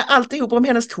handlade alltihop om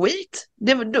hennes tweet.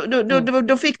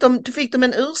 Då fick de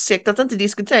en ursäkt att inte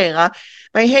diskutera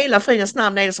vad i hela fridens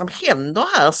namn är det som händer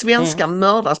här. Svenskar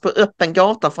mördas på öppen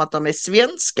gata för att de är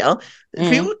svenskar.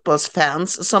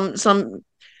 Fotbollsfans som...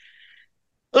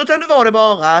 Utan det var det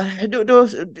bara, då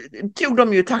tog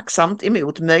de ju tacksamt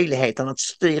emot möjligheten att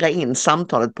styra in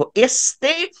samtalet på SD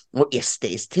och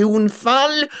SDs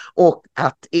tonfall, och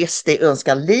att SD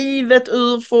önskar livet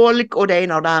ur folk och det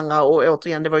ena och det andra, och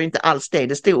återigen, det var ju inte alls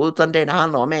det stod, utan det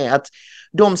handlar om är att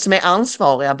de som är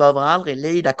ansvariga behöver aldrig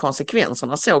lida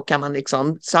konsekvenserna. Så kan man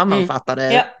liksom sammanfatta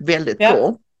det väldigt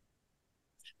kort.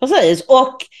 Precis,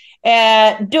 och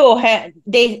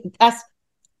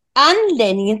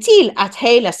anledningen till att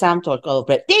hela samtalet går upp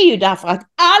det är ju därför att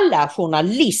alla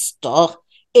journalister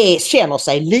känner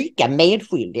sig lika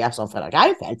medskyldiga som Fredrik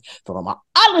Reinfeldt, för de har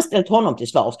aldrig ställt honom till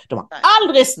svars, de har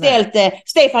aldrig ställt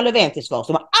Stefan Löfven till svars,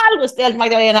 de har aldrig ställt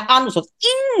Magdalena Andersson,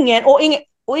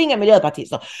 inga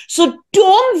miljöpartister. Så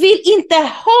de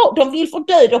vill för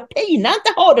död och pina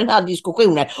inte ha den här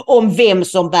diskussionen om vem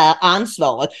som bär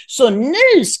ansvaret. Så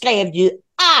nu skrev ju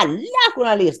alla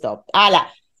journalister,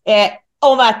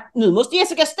 om att nu måste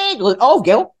Jessica Stegrud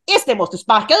avgå, SD måste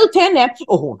sparka ut henne,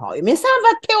 och hon har ju minsann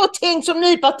varit påtänkt som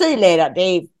ny partiledare.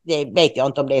 Det vet jag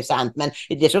inte om det är sant, men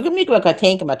det är så mycket jag kan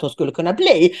tänka mig att hon skulle kunna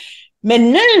bli.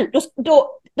 Men nu,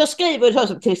 då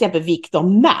skriver till exempel Viktor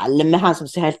Malm, han som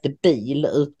ser helt bil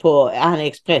ut på, han är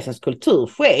Expressens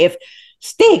kulturchef.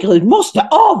 Stegrud måste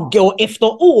avgå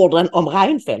efter orden om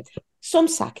Reinfeldt. Som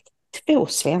sagt, 2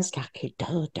 svenskar är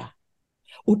döda.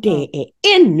 Och det är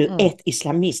ännu ett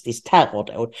islamistiskt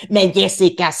terrordåd. Men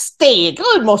Jessica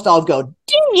Stegrud måste avgå.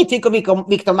 Det tycker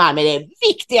Viktor Malm är det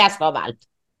viktigaste av allt.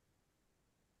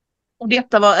 Och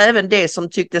detta var även det som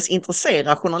tycktes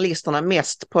intressera journalisterna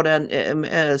mest på den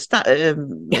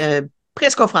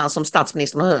presskonferens som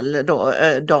statsministern höll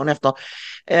dagen efter.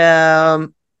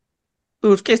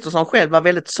 Ulf Kristersson själv var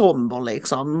väldigt somber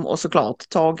liksom, och såklart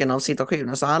tagen av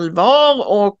situationens allvar,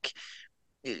 och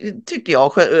tyckte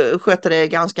jag skötte det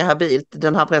ganska habilt,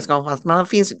 den här presskonferensen. Man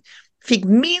fick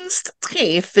minst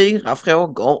 3-4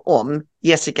 frågor om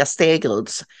Jessica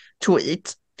Stegruds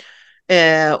tweet.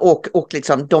 Och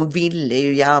liksom, de ville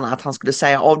ju gärna att han skulle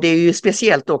säga av. Det är ju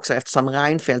speciellt också eftersom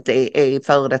Reinfeldt är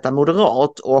före detta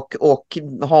moderat och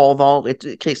har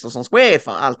varit Kristerssons chef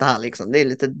och allt det här. Liksom. Det är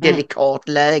lite delikat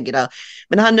läge där.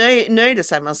 Men han nöjde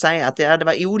sig med att säga att det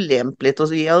var olämpligt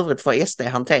och i övrigt får SD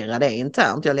hantera det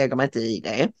internt. Jag lägger mig inte i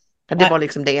det. Det var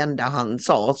liksom det enda han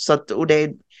sa. Så att, och det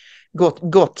är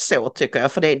gott så tycker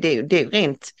jag. För det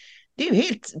är ju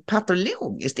helt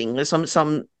patologiskt, Ingrid,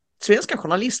 som svenska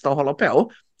journalister håller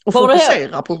på och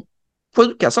fokuserar på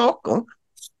sjuka saker.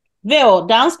 Vår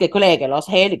danske kollega Lars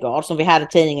Hedegaard, som vi hade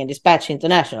tidningen Dispatch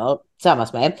International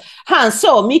tillsammans med, han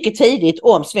sa mycket tidigt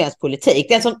om svensk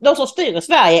politik. De som styr i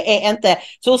Sverige är inte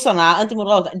sossarna, inte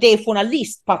moderaterna, det är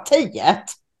journalistpartiet.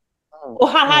 Och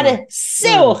han hade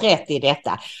så rätt i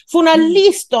detta.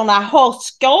 Journalisterna har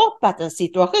skapat en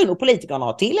situation, och politikerna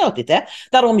har tillåtit det,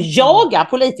 där de jagar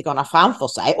politikerna framför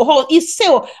sig och har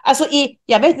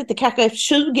jag vet inte, kanske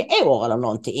 20 år eller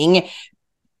någonting,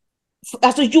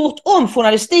 alltså gjort om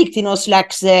journalistik till någon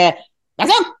slags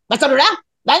vad sa du där?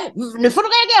 Nej, nu får du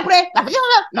reagera på det. Varför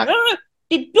gör du?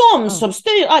 Det är de som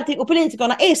styr allting, och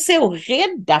politikerna är så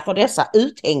rädda för dessa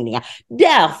uthängningar.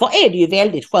 Därför är det ju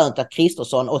väldigt skönt att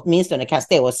Kristersson åtminstone kan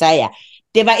stå och säga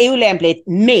det var olämpligt,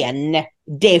 men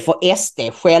det får SD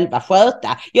själva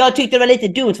sköta. Jag tyckte det var lite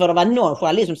dumt, för det var någon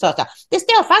journalist som sa så här, det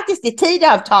står faktiskt i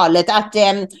tidavtalet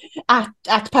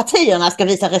att partierna ska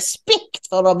visa respekt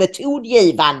för de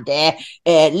metodgivande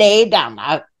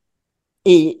ledarna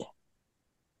i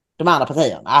de andra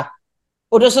partierna.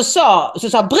 Och då så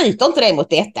sa bryter inte det mot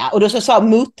detta? Och då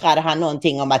muttrade han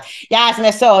någonting om att ja, som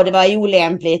jag sa, det var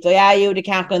olämpligt och det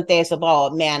kanske inte är så bra,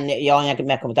 men jag har inga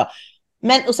mer kommentar.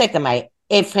 Men ursäkta mig,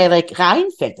 är Fredrik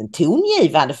Reinfeldt en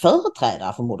tongivande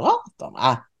företrädare för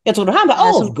Moderaterna? Jag trodde han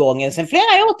var avgången sedan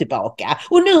flera år tillbaka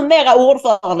och numera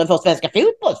ordförande för Svenska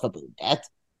fotbollsförbundet.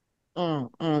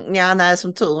 Ja, nej,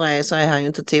 som tur är så är han ju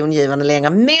inte tongivande längre.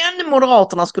 Men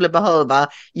Moderaterna skulle behöva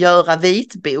göra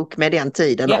vitbok med den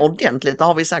tiden ordentligt. Det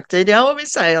har vi sagt tidigare och vi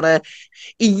säger det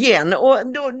igen. Och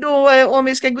då om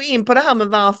vi ska gå in på det här med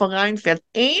varför Reinfeldt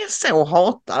är så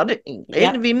hatad.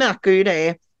 Vi märker ju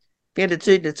det väldigt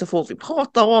tydligt så fort vi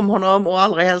pratar om honom, och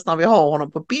allra helst när vi har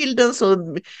honom på bilden så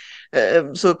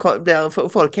blir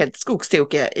folk helt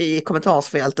skogstokiga i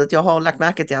kommentarsfältet. Jag har lagt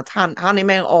märke till att han är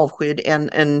mer avskydd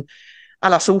än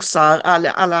alla sossar,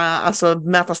 alla alltså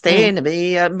Märta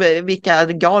Stenevi, vilka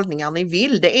galningar ni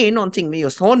vill. Det är någonting med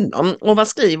just honom. Och vad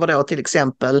skriver då till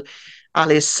exempel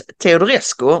Alice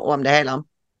Teodorescu om det hela?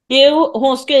 Jo,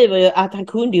 hon skriver ju att han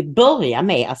kunde ju börja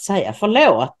med att säga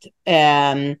förlåt.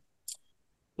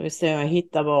 Vi ser jag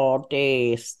hittar var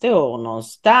det står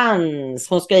någonstans.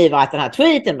 Hon skriver att den här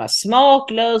tweeten var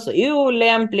smaklös och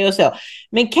olämplig och så.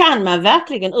 Men kan man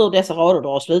verkligen ur dessa rader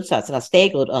dra slutsatsen att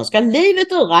Stegrud önskar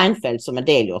livet ur Reinfeldt som en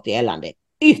del gjort gällande?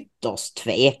 Ytterst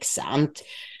tveksamt.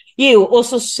 Jo, och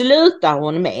så slutar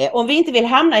hon med, om vi inte vill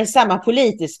hamna i samma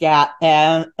politiska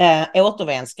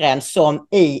återvändsgränd som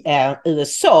i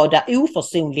USA, där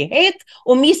oförsonlighet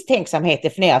och misstänksamhet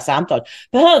definierar samtal,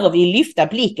 behöver vi lyfta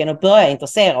blicken och börja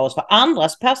intressera oss för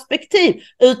andras perspektiv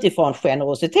utifrån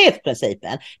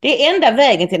generositetsprincipen. Det är enda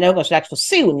vägen till någon slags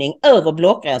försoning över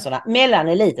blockgränserna mellan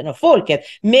eliten och folket,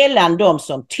 mellan de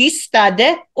som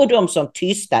tystade och de som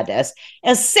tystades.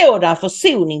 En sådan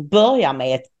försoning börjar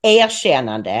med ett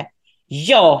erkännande.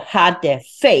 Jag hade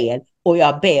fel och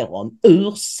jag ber om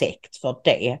ursäkt för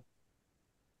det.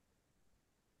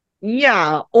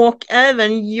 Ja, och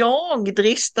även jag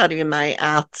dristade ju mig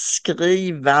att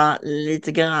skriva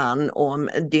lite grann om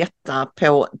detta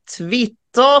på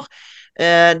Twitter.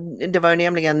 Det var ju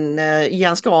nämligen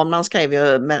Jens Granman skrev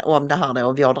ju om det här då,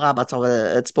 och vi har drabbats av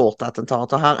ett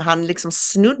sportattentat, och han liksom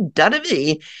snuddade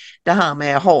vid det här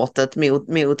med hatet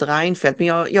mot Reinfeldt, men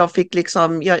jag fick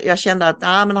liksom, jag kände att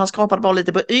men han skrapade bara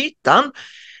lite på ytan.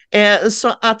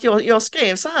 Så att jag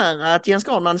skrev så här att Jens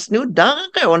Granman snuddar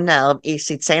rånerv i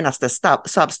sitt senaste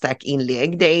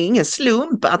Substack-inlägg. Det är ingen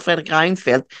slump att Fredrik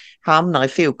Reinfeldt hamnar i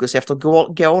fokus efter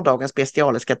gårdagens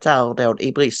bestialiska terrordåd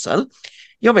i Bryssel.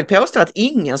 Jag vill påstå att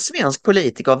ingen svensk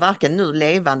politiker, varken nu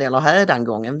levande eller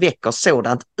hädangången, väcker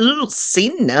sådant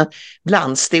ursinne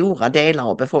bland stora delar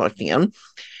av befolkningen.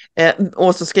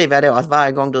 Och så skriver jag då att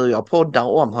varje gång du och jag poddar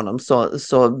om honom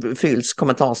så fylls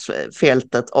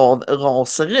kommentarsfältet av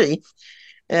raseri.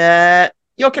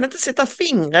 Jag kan inte sätta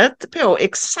fingret på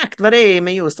exakt vad det är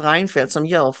med just Reinfeldt som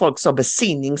gör folk så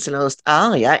besinningslöst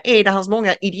arga. Är det hans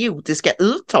många idiotiska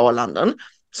uttalanden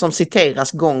som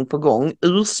citeras gång på gång.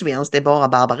 Ursvenskt är bara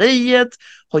barbariet,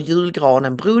 har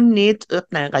julgranen brunnit,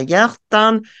 öppna era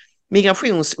hjärtan.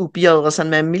 Migrationsuppgörelsen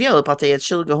med Miljöpartiet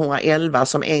 2011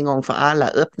 som en gång för alla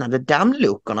öppnade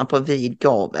dammluckorna på vid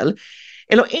gavel.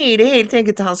 Eller är det helt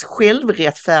enkelt hans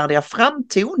självrättfärdiga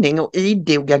framtoning och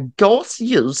idoga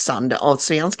gasljusande av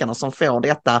svenskarna som får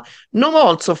detta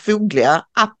normalt så fogliga,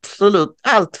 absolut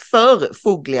allt för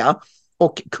fogliga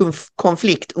och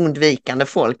konfliktundvikande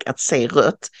folk att se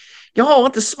rött? Jag har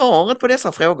inte svaret på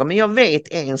dessa frågor, men jag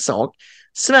vet en sak.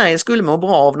 Sverige skulle må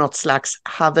bra av något slags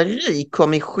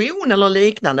haverikommission eller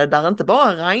liknande där inte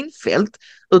bara Reinfeldt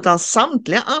utan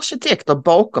samtliga arkitekter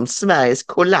bakom Sveriges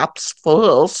kollaps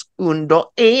förhörs under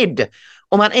ed.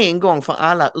 Om man en gång för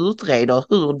alla utreder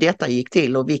hur detta gick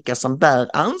till och vilka som bär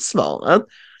ansvaret.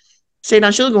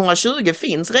 Sedan 2020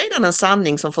 finns redan en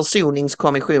sannings- och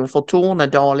försoningskommission för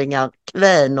tornedalingar,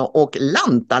 kväner och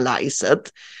lantalaiset,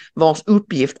 vars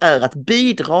uppgift är att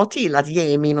bidra till att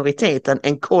ge minoriteten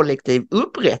en kollektiv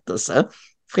upprättelse,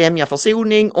 främja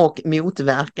försoning och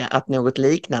motverka att något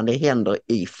liknande händer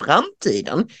i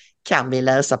framtiden, kan vi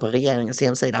läsa på regeringens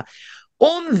hemsida.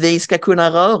 Om vi ska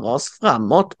kunna röra oss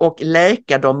framåt och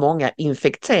läka de många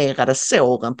infekterade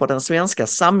såren på den svenska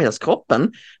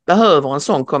samhällskroppen behöver en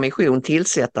sån kommission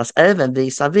tillsättas även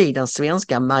visavi den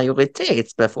svenska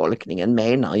majoritetsbefolkningen,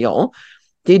 menar jag.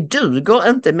 Det duger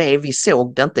inte med vi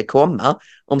såg det inte komma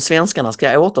om svenskarna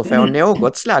ska återfå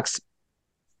något slags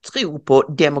tro på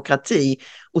demokrati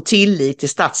och tillit till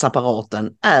statsapparaten.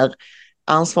 Är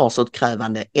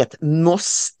ansvarsutkrävande ett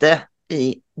måste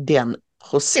i den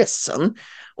processen.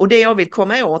 Och det jag vill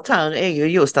komma åt här är ju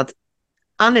just att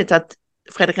anledningen till att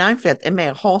Fredrik Reinfeldt är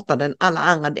mer hatad än alla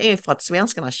andra, det är för att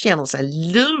svenskarna känner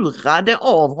sig lurade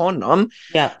av honom.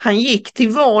 Ja. Han gick till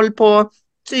val på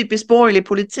typisk borgerlig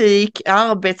politik,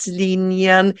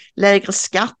 arbetslinjen, lägre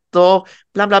skatter,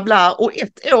 bla bla bla. Och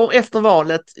ett år efter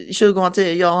valet 2010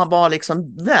 gör han bara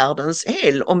liksom världens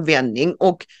helomvändning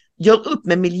och gör upp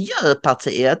med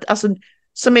Miljöpartiet, alltså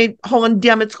som har en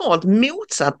diametralt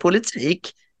motsatt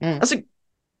politik. Alltså,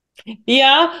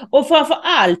 ja, och framför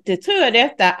allt tror jag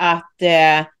detta att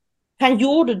han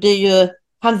gjorde det ju,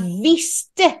 han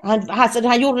visste,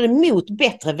 han gjorde det mot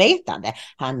bättre vetande.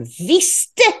 Han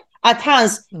visste att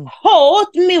hans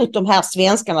hat mot de här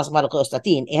svenskarna som hade röstat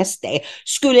in SD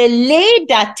skulle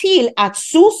leda till att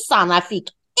sossarna fick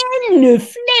ännu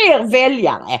fler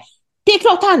väljare. Det är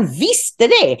klart han visste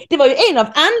det. Det var ju en av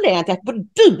anledningarna till att både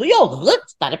du och jag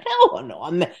röstade på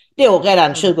honom då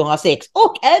redan 2006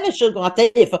 och även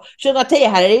 2010. För 2010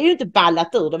 hade det ju inte ballat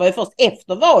ur. Det var ju först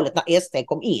efter valet när SD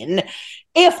kom in.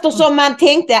 Eftersom man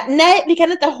tänkte, nej vi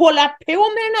kan inte hålla på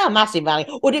med den här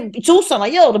massinvandringen. Och sossarna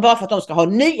gör det bara för att de ska ha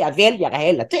nya väljare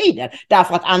hela tiden.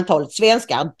 Därför att antalet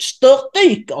svenskar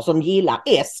störtdyker som gillar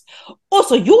S. Och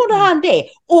så gjorde han det.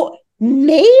 Och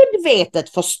medvetet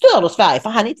förstörde Sverige, för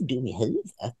han är inte dum i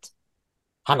huvudet.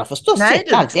 Han har förstås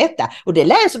sett allt detta. Och det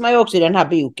läser man ju också i den här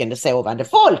boken Det sovande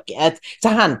folket. Så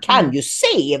han kan ju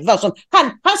se vad som...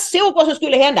 Han såg vad som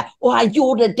skulle hända. Och han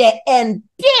gjorde det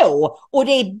ändå. Och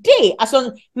det är det.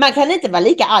 Alltså, man kan inte vara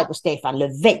lika arg på Stefan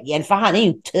Löfven. För han är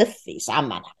ju tuff i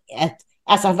sammanhanget.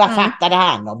 Alltså, vad fattade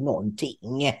han om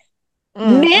någonting?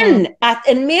 Men att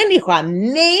en människa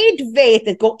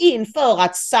medvetet går in för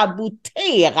att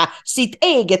sabotera sitt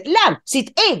eget land,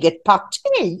 sitt eget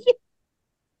parti.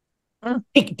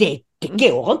 Det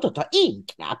går inte att ta in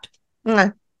knappt.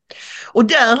 Nej. Och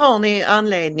där har ni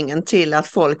anledningen till att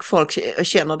folk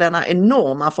känner denna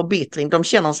enorma förbittring. De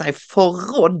känner sig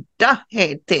förrådda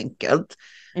helt enkelt.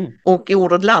 Och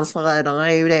ordet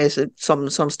landsförrädare är ju det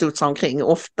som studsar omkring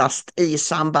oftast i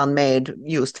samband med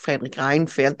just Fredrik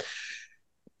Reinfeldt.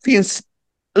 Finns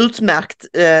utmärkt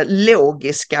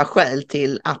logiska skäl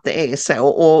till att det är så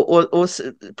och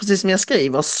precis som jag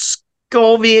skriver,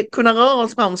 ska vi kunna röra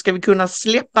oss fram, ska vi kunna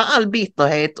släppa all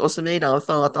bitterhet och så vidare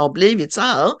för att det har blivit så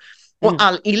här och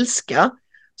all ilska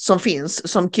som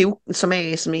finns som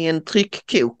är en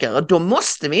tryckkokare, då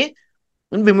måste vi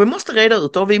måste reda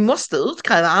ut och vi måste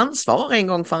utkräva ansvar en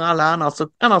gång för alla,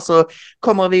 annars så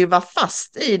kommer vi vara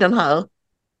fast i den här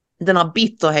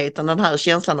bitterheten, den här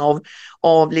känslan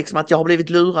av liksom att jag har blivit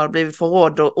lurad och blivit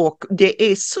förrådd och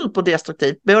det är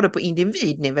superdestruktivt både på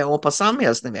individnivå och på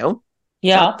samhällsnivå.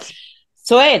 Ja,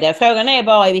 så är det. Frågan är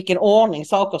bara i vilken ordning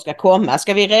saker ska komma.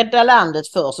 Ska vi rädda landet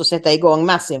först och sätta igång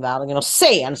massinvandringen och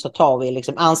sen så tar vi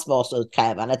liksom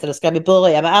ansvarsutkrävandet, eller ska vi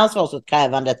börja med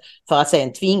ansvarsutkrävandet för att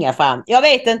sen tvinga fram? Jag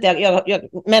vet inte,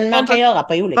 men man kan göra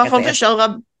på olika sätt. Varför inte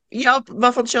köra Ja,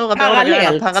 varför inte köra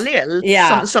parallellt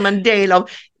Ja. som en del av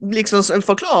liksom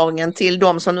förklaringen till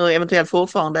de som nu eventuellt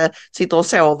fortfarande sitter och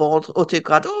sover och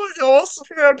tycker att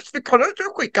vi kan inte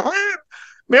skicka hem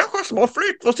människor som har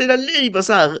flytt för sina liv och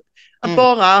så här. Att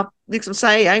bara liksom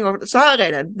säga en gång, så här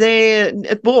är det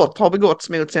är ett brott har begåtts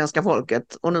mot svenska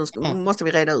folket och nu måste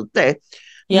vi reda ut det.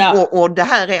 Ja. Och det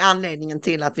här är anledningen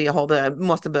till att vi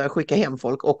måste börja skicka hem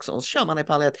folk också, så kör man det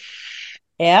parallellt.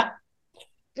 Ja.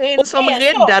 En som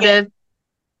räddade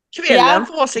kvällen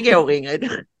för oss igår, Ingrid.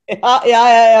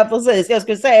 Ja, precis. Jag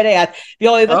skulle säga det att vi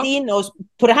har ju varit inne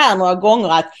på det här några gånger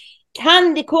att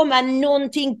kan det komma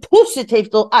någonting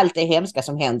positivt ur allt det hemska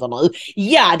som händer nu?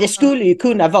 Ja, det skulle ju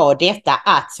kunna vara detta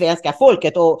att svenska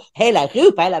folket och hela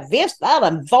Europa, hela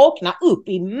västvärlden vaknar upp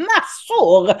i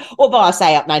massor och bara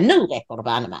säger nej, nu räcker det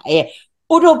banne mig.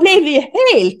 Och då blev vi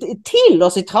helt till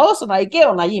oss i trasorna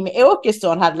igår när Jimmy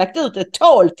Åkesson hade lagt ut ett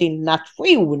tal till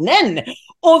nationen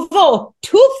och var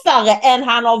tuffare än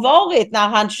han har varit när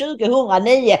han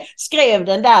 2009 skrev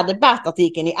den där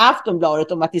debattartikeln i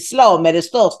Aftonbladet om att islam är det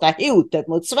största hotet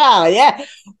mot Sverige.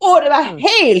 Och det var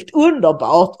helt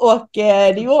underbart och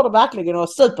det gjorde verkligen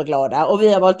oss superglada och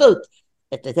vi har valt ut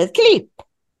ett litet klipp.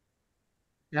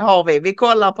 Det har vi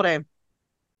kollar på det.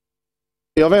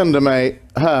 Jag vänder mig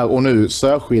här och nu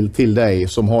särskilt till dig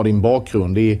som har din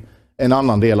bakgrund i en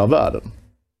annan del av världen.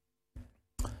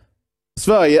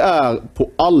 Sverige är på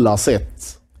alla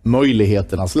sätt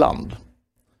möjligheternas land.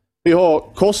 Vi har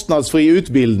kostnadsfri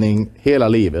utbildning hela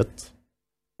livet.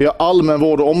 Vi har allmän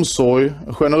vård och omsorg,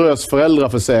 generös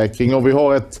föräldraförsäkring och vi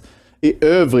har ett i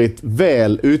övrigt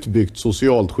väl utbyggt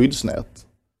socialt skyddsnät.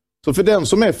 Så för den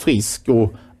som är frisk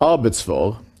och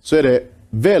arbetsför så är det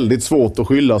väldigt svårt att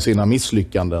skylla sina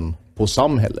misslyckanden på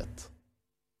samhället.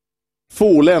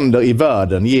 Få länder i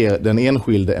världen ger den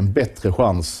enskilde en bättre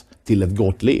chans till ett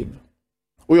gott liv.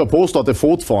 Och jag påstår att det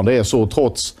fortfarande är så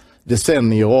trots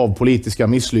decennier av politiska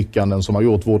misslyckanden som har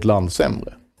gjort vårt land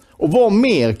sämre. Och vad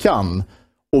mer kan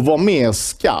och vad mer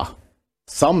ska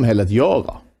samhället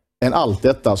göra än allt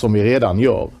detta som vi redan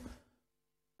gör?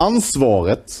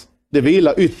 Ansvaret, det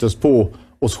vilar ytterst på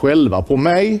oss själva, på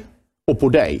mig och på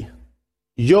dig.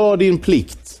 Gör din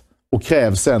plikt och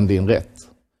kräv sedan din rätt.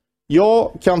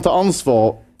 Jag kan ta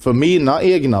ansvar för mina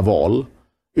egna val.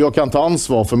 Jag kan ta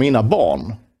ansvar för mina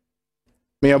barn.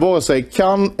 Men jag vare sig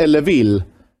kan eller vill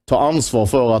ta ansvar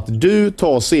för att du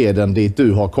tar seden dit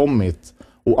du har kommit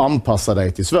och anpassar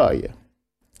dig till Sverige.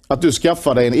 Att du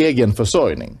skaffar dig en egen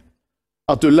försörjning.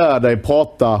 Att du lär dig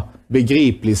prata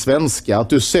begriplig svenska. Att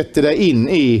du sätter dig in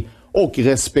i och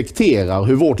respekterar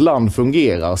hur vårt land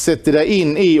fungerar. Sätter dig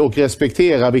in i och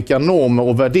respekterar vilka normer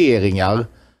och värderingar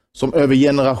som över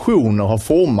generationer har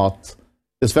format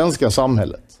det svenska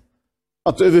samhället.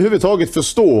 Att du överhuvudtaget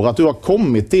förstår att du har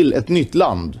kommit till ett nytt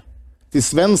land. Till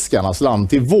svenskarnas land,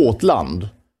 till vårt land.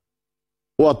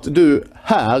 Och att du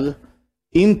här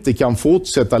inte kan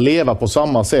fortsätta leva på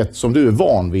samma sätt som du är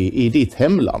van vid i ditt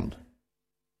hemland.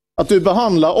 Att du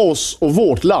behandlar oss och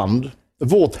vårt land,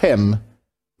 vårt hem,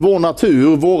 vår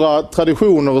natur, våra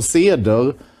traditioner och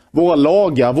seder, våra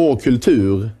lagar, vår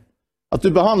kultur. Att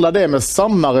du behandlar det med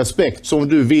samma respekt som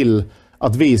du vill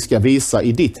att vi ska visa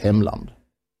i ditt hemland.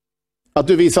 Att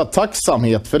du visar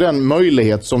tacksamhet för den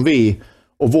möjlighet som vi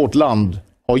och vårt land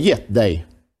har gett dig.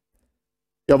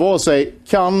 Jag vare sig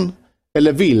kan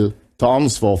eller vill ta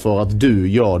ansvar för att du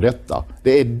gör detta.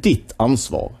 Det är ditt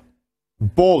ansvar.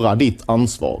 Bara ditt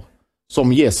ansvar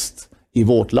som gäst i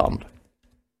vårt land.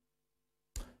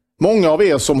 Många av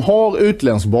er som har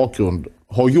utländsk bakgrund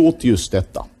har gjort just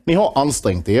detta. Ni har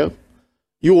ansträngt er,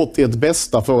 gjort ert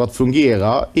bästa för att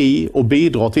fungera i och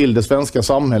bidra till det svenska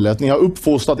samhället. Ni har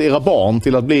uppfostrat era barn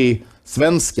till att bli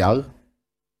svenskar.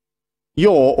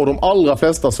 Jag och de allra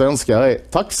flesta svenskar är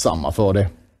tacksamma för det.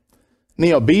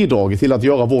 Ni har bidragit till att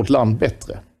göra vårt land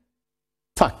bättre.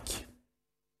 Tack.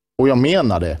 Och jag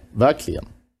menar det verkligen.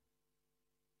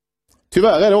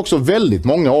 Tyvärr är det också väldigt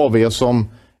många av er som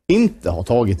inte har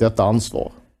tagit detta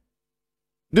ansvar.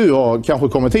 Du har kanske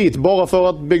kommit hit bara för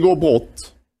att begå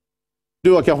brott.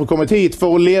 Du har kanske kommit hit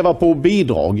för att leva på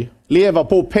bidrag. Leva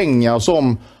på pengar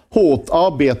som hårt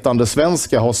arbetande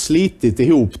svenskar har slitit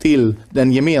ihop till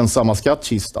den gemensamma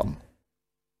skattkistan.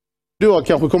 Du har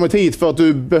kanske kommit hit för att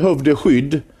du behövde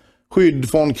skydd. Skydd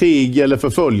från krig eller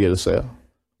förföljelse.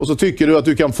 Och så tycker du att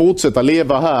du kan fortsätta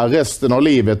leva här resten av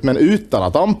livet men utan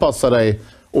att anpassa dig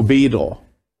och bidra.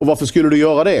 Och varför skulle du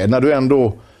göra det när du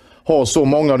ändå har så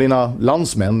många av dina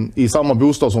landsmän i samma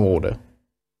bostadsområde?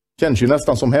 Känns ju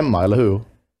nästan som hemma, eller hur?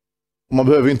 Och man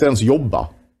behöver ju inte ens jobba.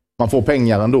 Man får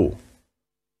pengar ändå.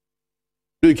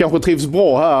 Du kanske trivs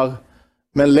bra här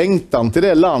Men längtan till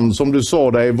det land som du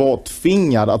sa dig var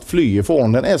tvingad att fly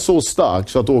ifrån, den är så stark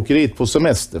så att du åker dit på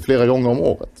semester flera gånger om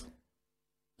året.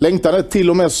 Längtan är till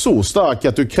och med så stark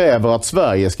att du kräver att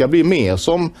Sverige ska bli mer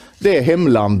som det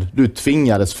hemland du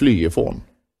tvingades fly ifrån.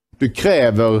 Du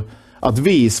kräver att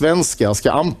vi svenskar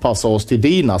ska anpassa oss till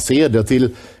dina seder,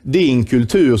 till din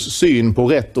kulturs syn på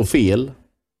rätt och fel.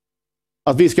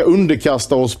 Att vi ska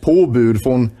underkasta oss påbud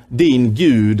från din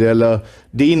Gud eller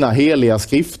dina heliga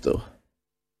skrifter.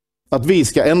 Att vi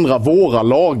ska ändra våra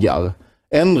lagar,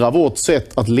 ändra vårt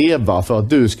sätt att leva för att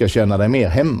du ska känna dig mer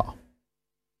hemma.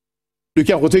 Du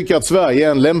kanske tycker att Sverige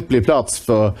är en lämplig plats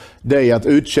för dig att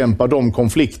utkämpa de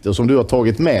konflikter som du har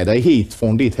tagit med dig hit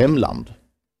från ditt hemland.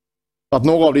 Att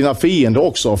några av dina fiender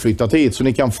också har flyttat hit så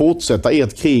ni kan fortsätta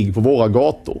ert krig på våra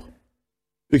gator.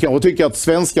 Du kanske tycker att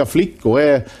svenska flickor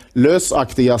är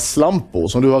lösaktiga slampor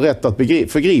som du har rätt att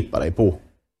förgripa dig på.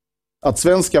 Att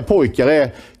svenska pojkar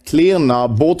är klena,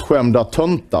 bortskämda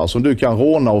töntar som du kan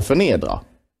råna och förnedra.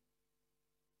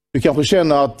 Du kanske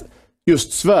känner att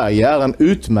just Sverige är en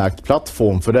utmärkt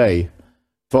plattform för dig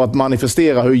för att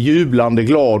manifestera hur jublande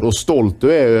glad och stolt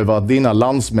du är över att dina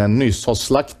landsmän nyss har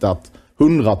slaktat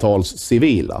hundratals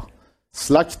civila.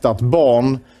 Slaktat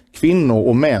barn, kvinnor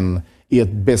och män i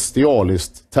ett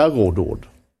bestialiskt terrordåd.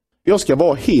 Jag ska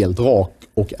vara helt rak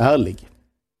och ärlig.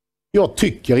 Jag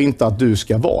tycker inte att du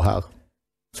ska vara här.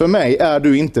 För mig är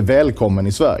du inte välkommen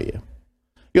i Sverige.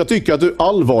 Jag tycker att du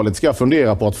allvarligt ska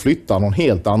fundera på att flytta någon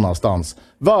helt annanstans.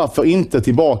 Varför inte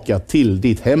tillbaka till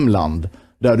ditt hemland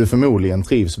där du förmodligen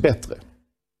trivs bättre?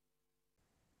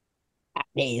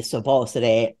 Det är så bra så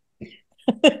det är.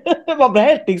 Man blir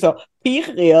helt liksom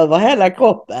pirrig över hela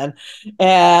kroppen.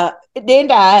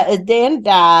 Det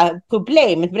enda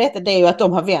problemet med detta det är ju att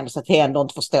de har vänt sig till en och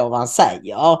inte förstår vad han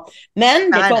säger.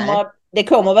 Men det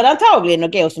kommer väl antagligen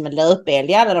att gå som en löpeld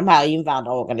i alla de här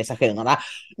invandrarorganisationerna.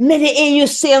 Men det är ju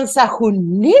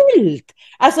sensationellt.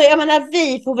 Alltså jag menar,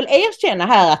 vi får väl erkänna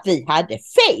här att vi hade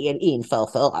fel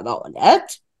inför förra valet.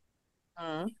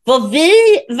 För vi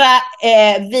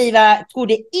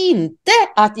trodde inte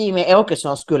att Jimmie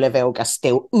Åkesson skulle våga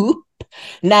stå upp.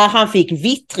 När han fick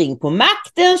vittring på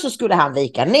makten så skulle han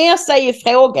vika ner sig i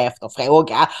fråga efter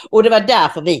fråga. Och det var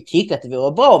därför vi tyckte att det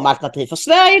vore bra om Alternativ för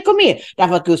Sverige kom in.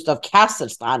 Därför att Gustav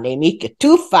Kasselstrand är mycket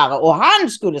tuffare och han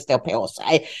skulle stå på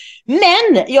sig.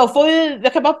 Men jag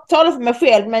kan bara tala för mig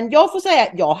själv, men jag får säga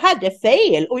att jag hade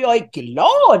fel och jag är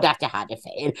glad att jag hade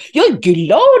fel. Jag är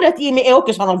glad att Jimmie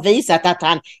Åkesson har visat att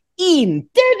han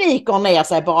inte viker ner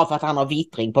sig bara för att han har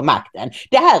vittring på makten.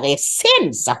 Det här är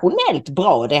sensationellt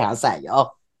bra det han säger.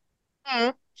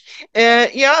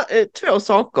 Två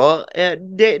saker.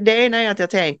 Det ena är att jag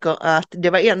tänker att det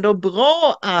var ändå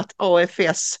bra att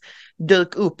AFS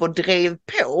dök upp och drev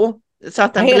på.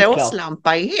 Satt en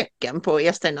blåslampa i häcken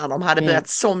på SD när de hade börjat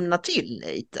somna till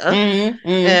lite.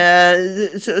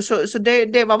 Så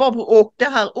det var bra. Och det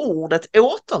här ordet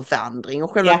återvandring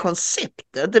och själva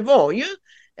konceptet, det var ju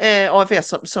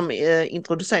AFS som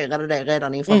introducerade det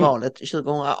redan inför valet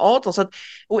 2018. Så att,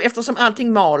 och eftersom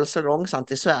allting mal så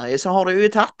långsamt i Sverige så har det ju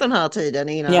tagit den här tiden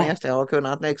innan SD har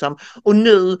kunnat liksom, och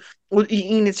nu och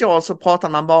initialt så pratar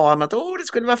man bara om att det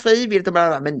skulle vara frivilligt och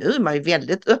bla, men nu är man ju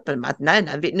väldigt öppen med att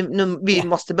vi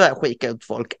måste börja skicka ut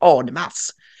folk en mass.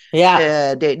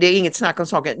 Det är inget snack om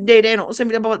saken. Det är det. Och sen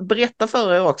vill jag bara berätta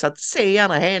för er också att se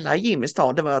gärna hela Jimmys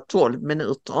tal. Det var 12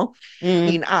 minuter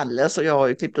in alles och jag har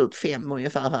ju klippt ut 5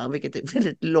 ungefär här, vilket är ett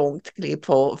väldigt långt klipp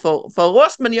för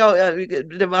oss, men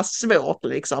det var svårt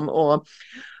liksom och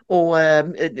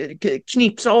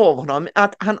knipsa av honom.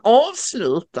 Att han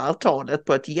avslutar talet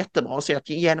på ett jättebra sätt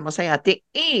genom att säga att det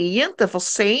är inte för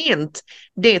sent.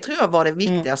 Det tror jag var det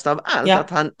viktigaste av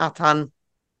allt, att han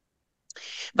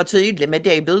var tydlig med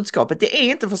det budskapet. Det är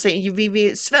inte för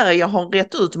sent. Sverige har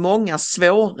rätt ut många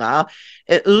svåra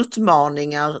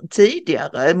utmaningar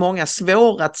tidigare, många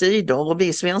svåra tider, och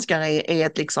vi svenskar är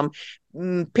ett liksom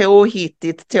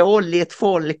påhittigt, tåligt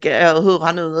folk, hur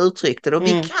han nu uttryckte det, och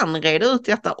vi kan reda ut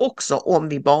detta också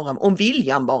om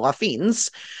viljan bara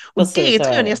finns. Och det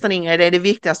tror jag nästan, Ingrid, är det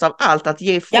viktigaste av allt, att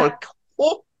ge folk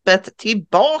hoppet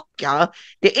tillbaka.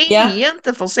 Det är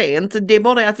inte för sent. Det är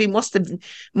bara det att vi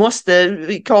måste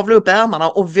kavla upp ärmarna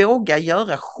och våga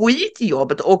göra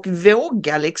skitjobbet och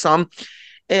våga liksom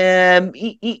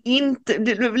inte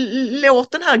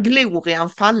låt den här glorian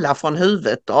falla från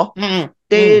huvudet då.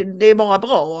 Det är bara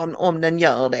bra om den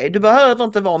gör det. Du behöver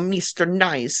inte vara Mr.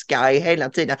 Nice Guy hela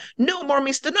tiden. No more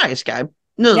Mr. Nice Guy.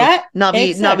 nu Ja, när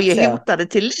vi är så. hotade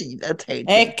till livet helt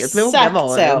enkelt. Exakt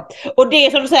så. Och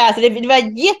det som du säger, alltså det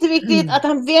var jätteviktigt att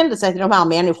han vände sig till de här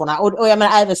människorna. Och jag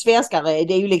menar även svenskar,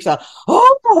 det är ju liksom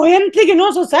äntligen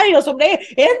någon som säger som det är.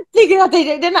 Äntligen att det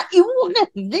är denna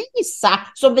orättvisa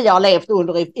som vi har levt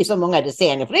under i så många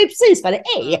decennier. För det är precis vad det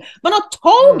är. Man har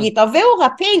tagit av våra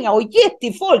pengar och gett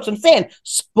till folk som sen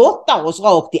spottar oss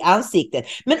rakt i ansiktet.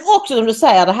 Men också som du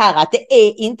säger det här att det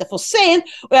är inte för sent.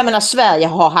 Och jag menar Sverige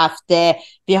har haft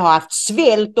vi har haft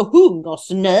svält och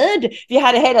hungersnöd. Vi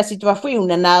hade hela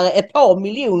situationen när ett par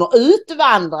miljoner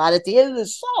utvandrade till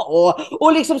USA.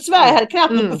 Och liksom Sverige hade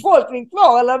knappt en befolkning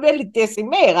kvar eller väldigt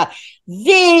decimerad.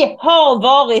 Vi har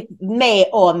varit med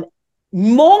om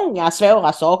många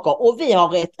svåra saker och vi har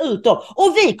rett ut dem.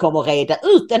 Och vi kommer reda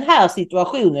ut den här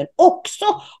situationen också.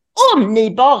 Om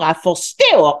ni bara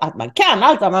förstår att man kan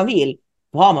allt vad man vill.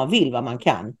 Vad man vill vad man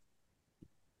kan.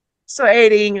 Så är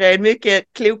det Ingrid, mycket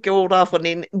kloka ord där från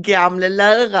din gamla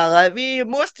lärare. Vi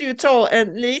måste ju ta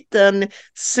en liten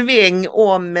sväng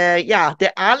om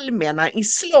det allmänna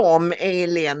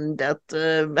islam-eländet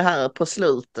här på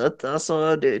slutet.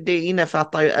 Alltså det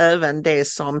innefattar ju även det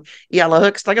som i allra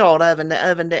högsta grad,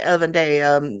 även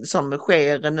det som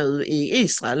sker nu i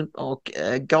Israel och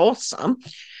Gaza.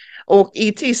 Och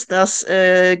i tisdags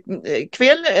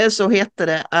kväll så hette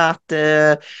det att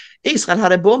Israel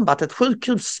hade bombat ett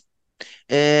sjukhus.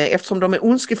 Eftersom de är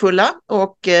ondskefulla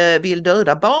och vill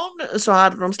döda barn så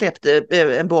hade de släppt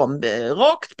en bomb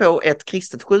rakt på ett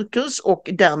kristet sjukhus och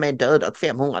därmed dödat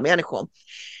 500 människor.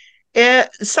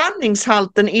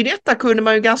 Sanningshalten i detta kunde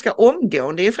man ju ganska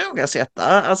omgående ifrågasätta.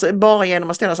 Alltså bara genom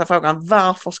att ställa sig frågan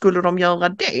varför skulle de göra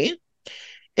det?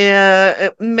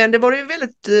 Men det var ju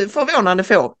väldigt förvånande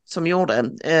få som gjorde.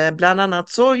 Bland annat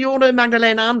så gjorde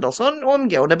Magdalena Andersson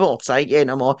omgående bort sig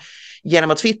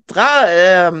genom att twittra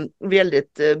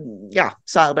väldigt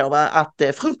så här då, att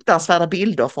fruktansvärda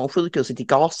bilder från sjukhuset i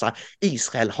Gaza.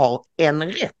 Israel har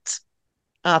en rätt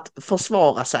att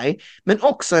försvara sig men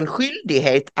också en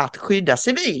skyldighet att skydda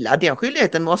civila. Den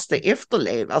skyldigheten måste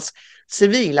efterlevas.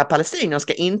 Civila palestinier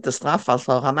ska inte straffas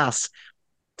för Hamas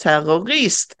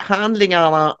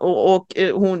terroristhandlingarna och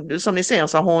hon, som ni ser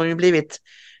så har hon ju blivit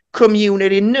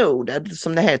community noded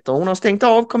som det heter. Hon har stängt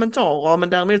av kommentarer men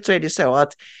däremot så är det så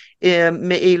att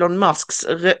med Elon Musks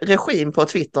regim på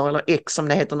Twitter eller X som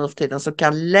det heter nu för tiden så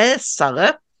kan läsare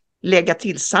lägga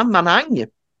till sammanhang.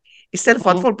 Istället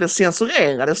för att folk blir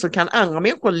censurerade så kan andra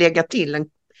människor lägga till en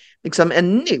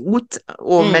not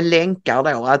och med länkar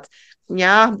då att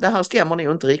ja, det här stämmer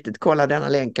nog inte riktigt. Kolla denna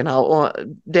länken här och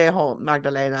det har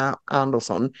Magdalena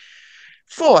Andersson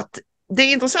fått. Det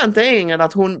intressanta är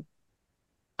att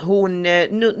hon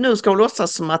nu ska hon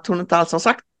låtsas som att hon inte alls har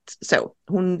sagt så.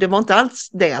 Det var inte alls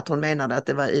det att hon menade att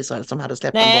det var Israel som hade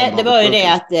släppt en bomb. Nej, det var ju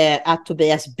det att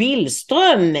Tobias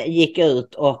Billström gick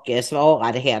ut och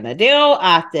svarade henne då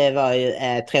att det var ju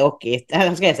tråkigt.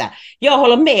 Jag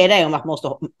håller med dig om att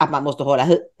man måste hålla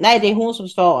nej, det är hon som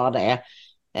svarar det.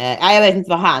 Jag vet inte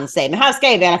vad han säger, men han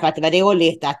skrev i alla fall att det var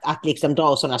dåligt att liksom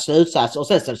dra sådana slutsatser och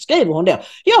sen så skriver hon då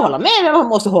jag håller med om att man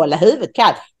måste hålla huvudet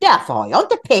kallt. Därför har jag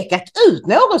inte pekat ut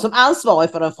någon som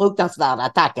ansvarig för den fruktansvärda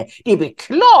attacken. Det är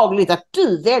beklagligt att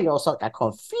du väljer att söka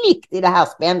konflikt i det här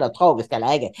spända och tragiska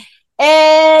läget.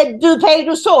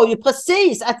 Du sa ju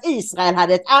precis att Israel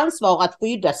hade ett ansvar att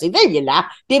skydda civila.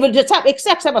 Det är väl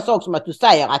exakt samma sak som att du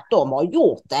säger att de har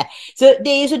gjort det. Så det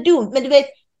är ju så dumt, men du vet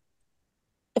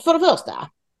för det första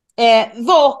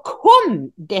var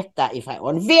kom detta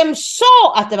ifrån? Vem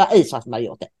sa att det var Israel som hade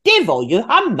gjort det? Det var ju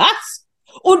Hamas.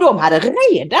 Och de hade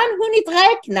redan hunnit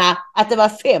räkna att det var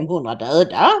 500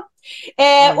 döda.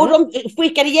 Och de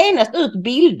skickade genast ut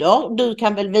bilder. Du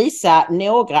kan väl visa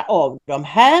några av dem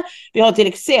här. Vi har till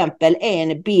exempel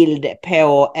en bild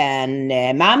på en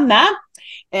mamma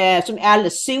som är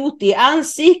alldeles sotig i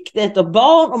ansiktet och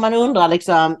barn och man undrar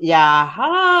liksom,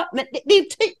 jaha, men det är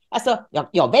alltså,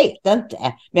 jag vet inte,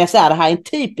 men jag säger det här är en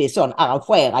typisk sån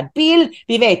arrangerad bild.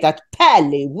 Vi vet att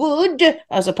Pallywood,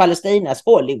 alltså Palestinas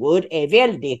Hollywood, är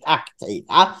väldigt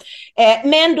aktiva.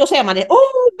 Men då ser man det,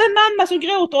 med mamma som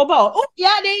gråter och barn. Ja,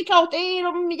 det är klart, det är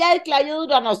de jäkla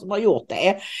judarna som har gjort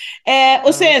det.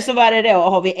 Och sen så var det då,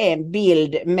 har vi en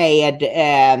bild med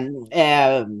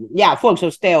folk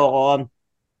som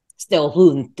står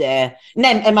runt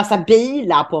en massa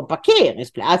bilar på en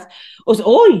parkeringsplats och så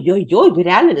oj, det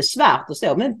är alldeles svart och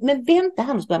så, men vänta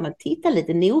här nu så börjar man titta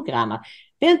lite noggrannare.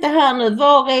 Vänta här nu,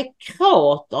 var är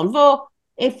kratern? Var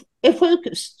är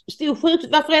sjukhus?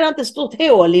 Varför är det inte ett stort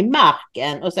hål i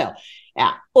marken och så? Ja,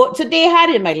 Och så det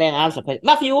hade ju Magdalena Andersson på.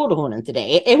 Varför gjorde hon inte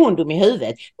det? Är hon dum i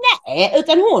huvudet? Nej,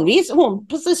 utan hon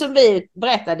precis som vi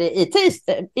berättade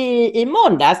i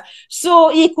måndags,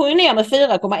 så gick hon ner med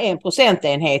 4,1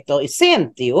 procentenheter i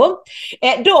Centio.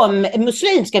 De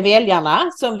muslimska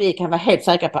väljarna, som vi kan vara helt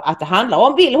säkra på att det handlar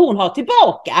om, vill hon ha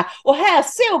tillbaka. Och här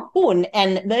såg hon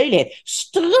en möjlighet.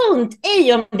 Strunt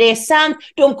i om det är sant.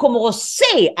 De kommer att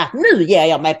se att nu ger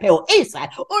jag mig på Israel.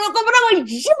 Och då kommer de att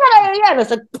göra det igen och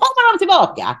så kommer de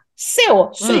tillbaka.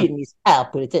 Så cynisk är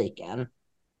politiken.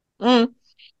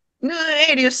 Nu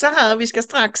är det ju så här, vi ska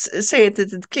strax se ett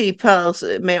litet klipp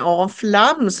här med Aron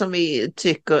Flam som vi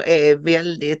tycker är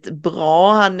väldigt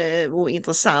bra. Han är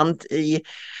intressant i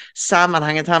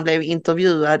sammanhanget. Han blev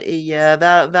intervjuad i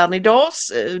Världen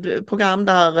Idags program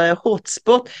där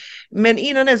Hotspot. Men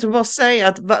innan det så bara säga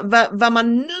att vad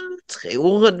man nu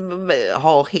tror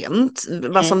har hänt,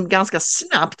 vad som ganska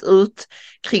snabbt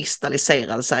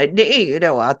utkristalliserade sig, det är ju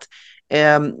då att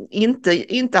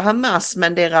inte Hamas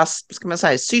men deras, ska man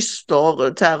säga,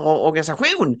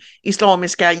 systerterrororganisation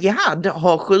Islamiska Jihad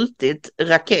har skjutit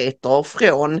raketer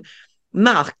från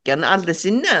marken alldeles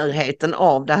i närheten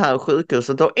av det här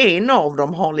sjukhuset, och en av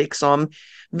dem har liksom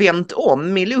vänt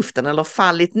om i luften eller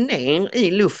fallit ner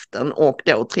i luften och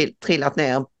då trillat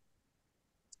ner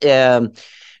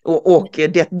och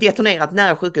detonerat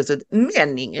nära sjukhuset.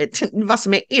 Men Ingrid, vad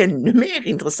som är ännu mer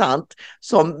intressant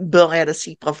som började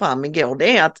sippra fram igår,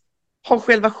 det är att har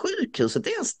själva sjukhuset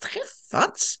ens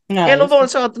träffats? Nej, eller var det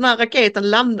så att den här raketen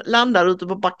landade ute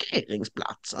på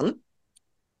parkeringsplatsen?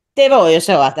 Det var ju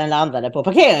så att den landade på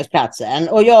parkeringsplatsen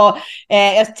och jag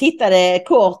tittade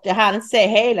kort, jag hann inte se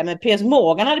hela, men Piers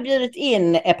Morgan hade bjudit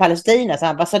in Palestinas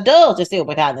ambassadör till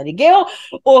Storbritannien igår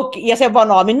och jag såg bara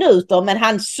några minuter, men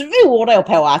han svor då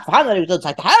på att han hade ut och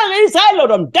sagt här är Israel och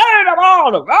de dödar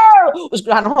barn och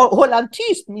skulle han hålla en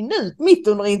tyst minut mitt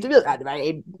under intervjun. Det var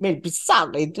en väldigt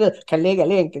bizarr intervju, jag kan lägga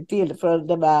länken till för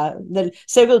det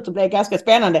såg ut att bli ganska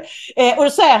spännande. Och då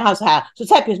säger han så här, så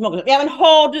säger Piers Morgan, ja men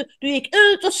du gick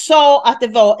ut och sa att det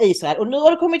var Israel och nu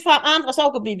har det kommit fram andra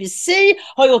saker. BBC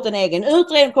har gjort en egen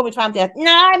utredning och kommit fram till att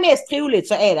nej, mest troligt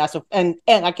så är det alltså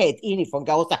en raket inifrån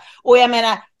Gaza. Och jag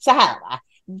menar så här, va?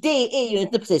 Det är ju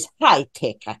inte precis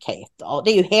high-tech-raketer.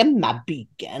 Det är ju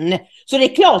hemmabyggen. Så det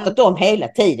är klart att de hela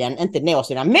tiden inte når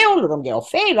sina mål och de går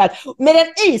fel. Medan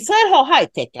Israel har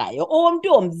high-tech-grejer. Och om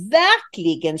de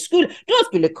verkligen skulle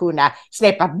kunna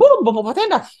släppa bomber på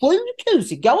vartenda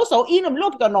sjukhus i Gaza och inom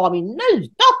loppet av några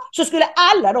minuter så skulle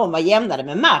alla de vara jämnade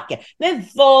med marken. Men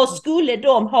vad skulle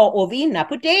de ha att vinna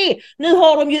på det? Nu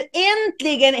har de ju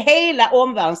äntligen hela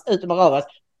omvärldens utom Arabisk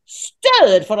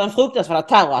stöd för den fruktansvärda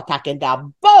terrorattacken där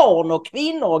barn och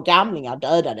kvinnor och gamlingar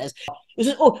dödades.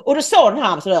 Och då sa den här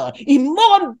ambassadören,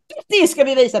 imorgon bitti ska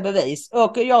vi visa bevis.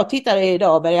 Och jag tittade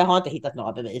idag men jag har inte hittat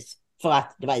några bevis för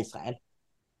att det var Israel.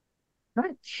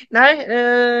 Nej,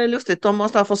 lustigt, de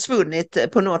måste ha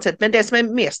försvunnit på något sätt. Men det som är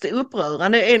mest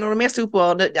upprörande, en av de mest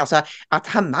upprörande, alltså att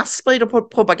Hamas sprider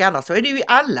propaganda, så är det ju i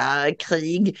alla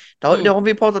krig. Det har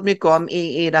vi pratat mycket om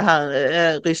i det här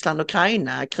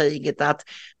Ryssland-Ukraina-kriget, att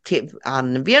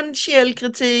använd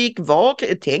källkritik,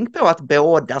 tänk på att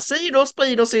båda sidor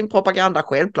sprider sin propaganda,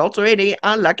 självklart så är det i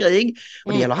alla krig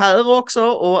och det gäller här också,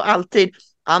 och alltid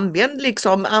använd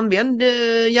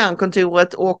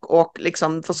järnkontoret och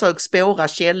liksom försök spåra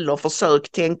källor,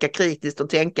 försök tänka kritiskt och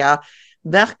tänka,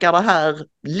 verkar det här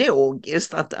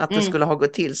logiskt att det skulle ha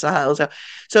gått till så här och så.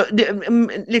 Så det,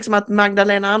 liksom att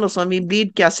Magdalena Andersson vill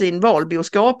vidga sin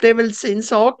valboskap, det är väl sin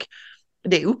sak.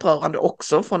 Det är upprörande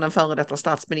också från en före detta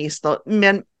statsminister,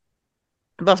 men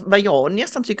vad jag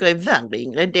nästan tycker är värre,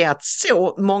 Ingrid, det är att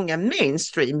så många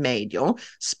mainstream-medier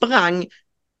sprang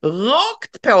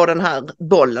rakt på den här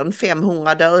bollen,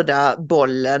 500 döda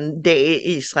bollen. Det är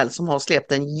Israel som har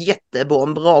släppt en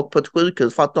jättebomb rakt på ett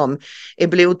sjukhus för att de är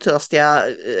blodtörstiga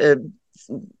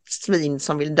svin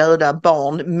som vill döda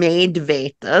barn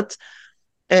medvetet.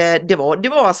 Det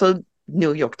var alltså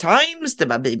New York Times, det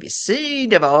var BBC,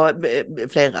 det var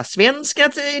flera svenska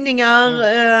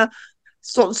tidningar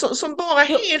som bara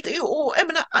helt... jag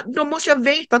menar, de måste ju ha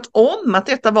vetat om att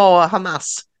detta var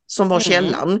Hamas som var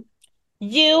källan.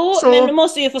 Jo, men du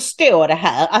måste ju förstå det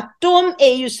här, att de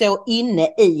är ju så inne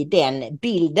i den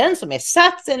bilden som är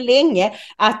satt sedan länge,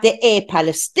 att det är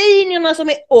palestinierna som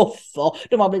är offer.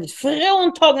 De har blivit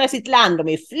fråntagna sitt land, de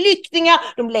är flyktingar,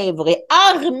 de lever i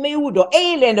armod och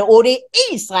elände, och det är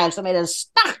Israel som är den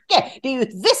starka. Det är ju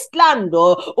ett västland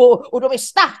och de är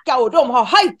starka och de har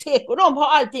high-tech och de har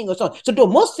allting och sånt. Så då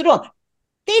måste de,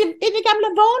 det är det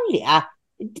gamla vanliga.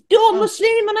 De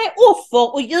muslimerna är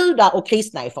offer och judar och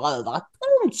kristna är förövare.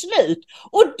 Punkt slut.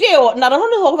 Och då, när de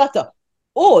nu har varit då,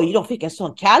 oj, de fick en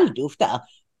sån kalldusch där.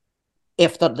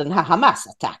 efter den här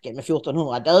Hamas-attacken med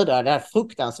 1400 döda, det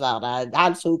fruktansvärda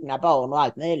halshuggna barn och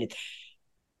allt möjligt.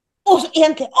 Och så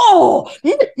äntligen,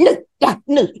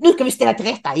 nu kan vi ställa till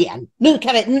rätta igen.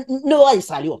 Nu har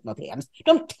Israel gjort något hemskt.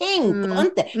 De tänker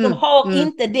inte, de har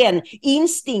inte den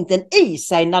instinkten i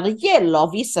sig när det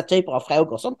gäller vissa typer av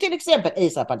frågor, som till exempel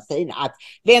Israel-Palestina, att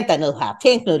vänta nu här,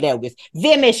 tänk nu logiskt.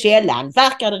 Vem är källan?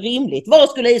 Verkar det rimligt? Vad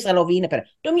skulle Israel ha vunnit på det?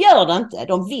 De gör det inte,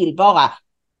 de vill bara,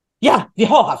 vi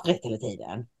har haft rätt hela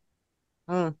tiden.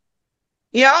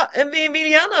 Ja, vi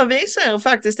vill gärna visa er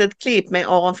faktiskt ett klipp med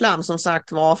Aron Flam, som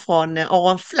sagt var, från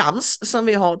Aron Flams, som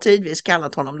vi har tidvis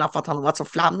kallat honom därför att han har varit så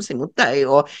flamsig mot dig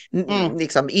och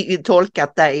liksom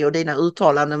tolkat dig och dina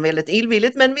uttalanden väldigt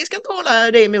illvilligt, men vi ska inte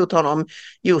hålla det emot honom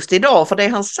just idag, för det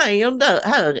han säger där,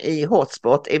 här i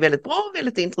Hotspot är väldigt bra,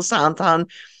 väldigt intressant. Han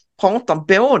pratar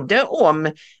både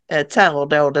om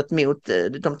terrordådet mot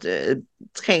de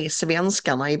 3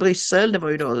 svenskarna i Bryssel, det var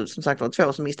ju då som sagt var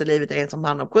 2 som miste livet, en som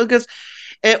hamnade på sjukhus,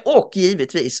 och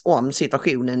givetvis om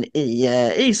situationen i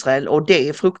Israel och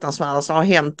det fruktansvärda som har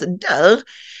hänt där.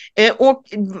 Och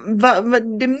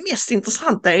det mest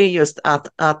intressanta är just att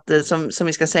som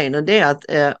vi ska säga nu, det är att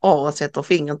Ara sätter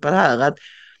fingret på det här, att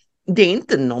det är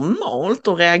inte normalt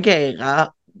att reagera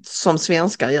som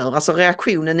svenskar gör. Alltså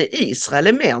reaktionen i Israel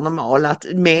är mer normal, att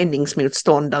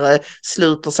meningsmotståndare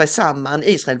sluter sig samman.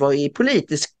 Israel var i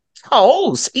politisk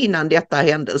kaos innan detta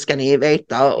hände, ska ni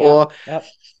veta. Och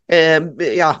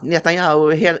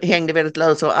Netanyahu hängde väldigt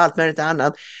lös och allt möjligt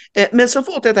annat. Men så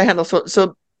fort detta händer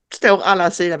så står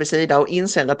alla sida vid sida och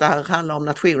inser att det här handlar om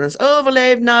nationens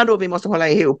överlevnad och vi måste hålla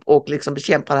ihop och liksom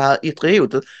bekämpa det här yttre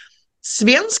hotet.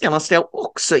 Svenskarna står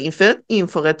också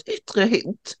inför ett yttre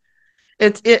hot.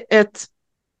 Ett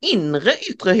inre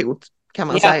yttre hot kan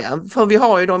man säga. För vi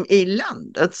har ju dem i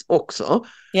landet också.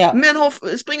 Men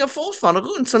springer fortfarande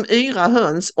runt som yra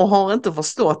höns och har inte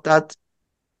förstått att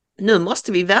nu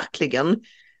måste vi verkligen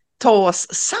ta oss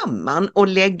samman och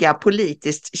lägga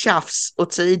politiskt tjafs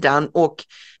åt sidan, och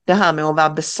det här med att vara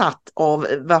besatt av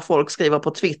vad folk skriver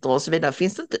på Twitter och så vidare,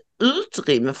 finns det inte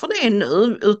utrymme för det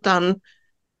nu, utan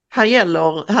här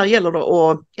gäller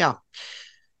det att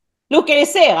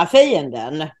lokalisera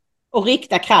fienden och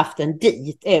rikta kraften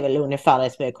dit, är väl ungefär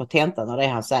det som är kontentan av det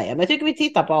han säger. Men jag tycker vi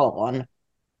tittar på Aron.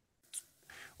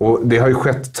 Och det har ju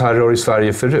skett terror i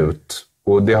Sverige förut.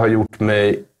 Och det har gjort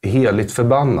mig heligt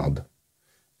förbannad.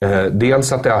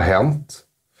 Dels att det har hänt,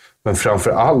 men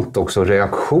framför allt också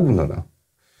reaktionerna.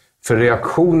 För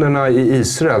reaktionerna i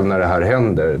Israel när det här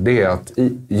händer, det är att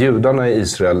judarna i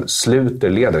Israel sluter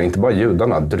leden. Inte bara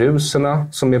judarna, druserna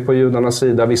som är på judarnas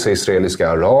sida, vissa israeliska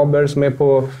araber som är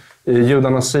på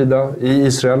judarnas sida i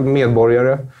Israel,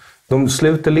 medborgare. De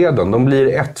sluter leden, de blir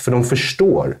ett, för de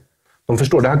förstår. De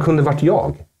förstår, det här kunde varit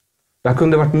jag. Det här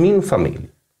kunde varit min familj.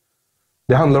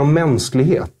 Det handlar om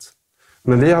mänsklighet.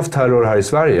 Men vi har haft terror här i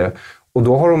Sverige. Och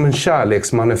då har de en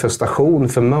kärleksmanifestation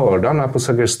för mördarna på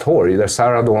Stegruds torg, där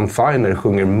Sarah Dawn Finer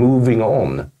sjunger Moving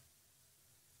On.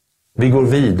 Vi går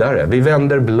vidare, vi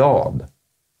vänder blad.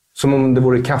 Som om det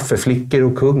vore kaffeflickor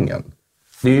och kungen.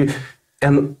 Det är ju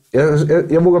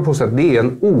jag vågar påstå att det är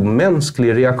en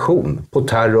omänsklig reaktion på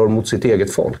terror mot sitt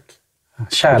eget folk.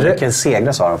 Kärleken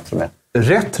segrar, sa de.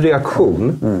 Rätt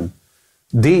reaktion,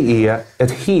 det är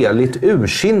ett heligt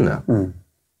ursinne.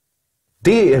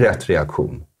 Det är rätt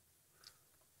reaktion.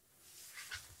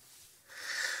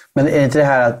 Men är det inte det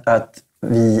här att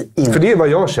vi... För det är vad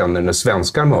jag känner när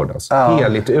svenskar mördas.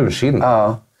 Heligt ursinne.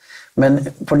 Ja. Men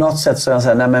på något sätt så är jag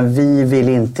säga, nej men vi vill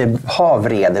inte ha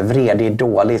vrede. Vrede är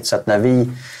dåligt, så att när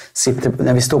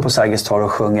vi står på Sergels torg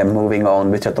och sjunger Moving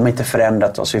On, vet jag att de inte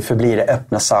förändrat oss. Vi förblir det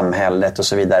öppna samhället och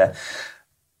så vidare.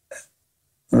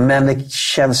 Men det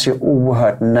känns ju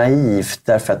oerhört naivt,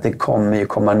 därför att det kommer ju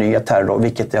komma nya terror,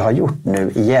 vilket det har gjort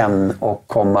nu igen och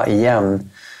komma igen.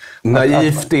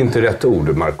 Naivt är inte rätt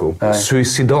ord, Marco. Nej.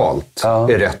 Suicidalt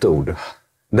är rätt ord.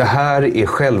 Det här är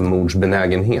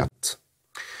självmordsbenägenhet.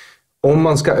 Om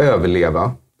man ska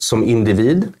överleva som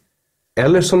individ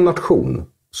eller som nation,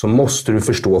 så måste du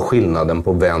förstå skillnaden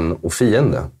på vän och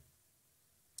fiende.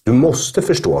 Du måste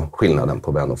förstå skillnaden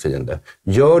på vän och fiende.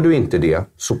 Gör du inte det,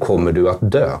 så kommer du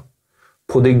att dö.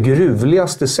 På det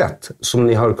gruvligaste sätt som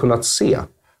ni har kunnat se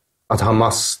att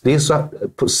Hamas, det är så,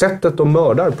 på sättet de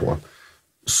mördar på,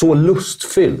 så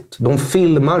lustfyllt. De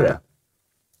filmar det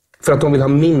för att de vill ha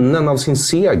minnen av sin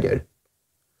seger.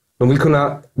 De vill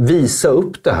kunna visa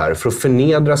upp det här för att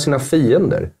förnedra sina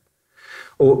fiender.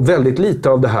 Och väldigt lite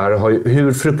av det här har ju,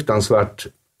 hur fruktansvärt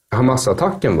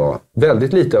Hamas-attacken var,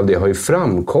 väldigt lite av det har ju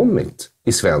framkommit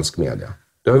i svensk media.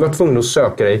 Du har ju varit tvungen att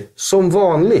söka dig som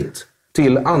vanligt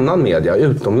till annan media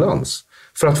utomlands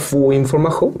för att få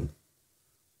information.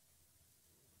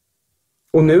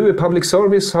 Och nu public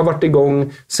service har varit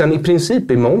igång sedan i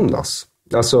princip i måndags.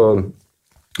 Alltså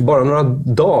bara några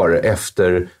dagar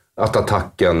efter att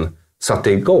attacken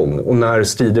satte igång. Och när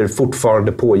strider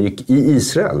fortfarande pågick i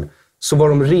Israel så var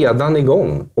de redan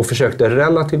igång och försökte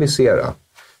relativisera,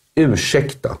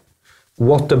 ursäkta,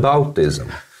 whataboutism.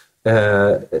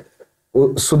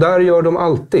 Och så där gör de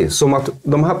alltid. Som att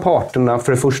de här parterna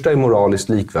för det första är moraliskt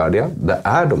likvärdiga. Det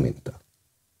är de inte.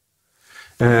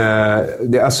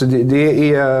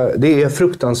 Det är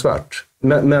fruktansvärt.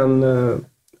 Men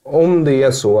om det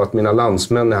är så att mina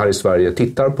landsmän här i Sverige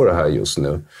tittar på det här just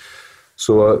nu,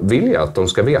 så vill jag att de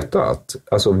ska veta att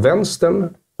alltså,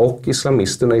 vänstern och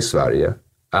islamisterna i Sverige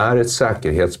är ett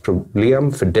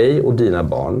säkerhetsproblem för dig och dina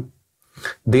barn.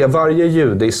 Det varje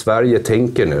jude i Sverige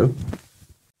tänker nu,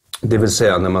 det vill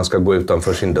säga när man ska gå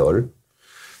utanför sin dörr: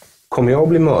 kommer jag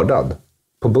bli mördad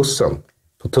på bussen,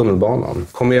 på tunnelbanan?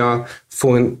 Kommer jag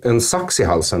få en sax i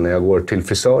halsen när jag går till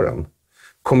frisören?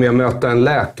 Kommer jag möta en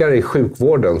läkare i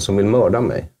sjukvården som vill mörda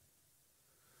mig?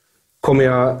 Kommer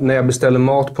jag, när jag beställer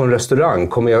mat på en restaurang,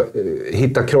 kommer jag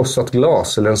hitta krossat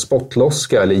glas eller en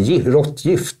spottloska eller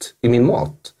råttgift i min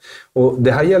mat? Och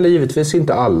det här gäller givetvis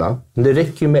inte alla, men det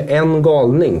räcker ju med en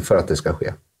galning för att det ska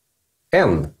ske.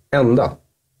 En enda.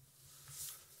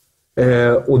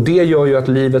 Och det gör ju att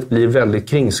livet blir väldigt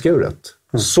kringskuret.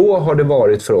 Så har det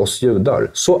varit för oss judar.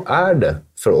 Så är det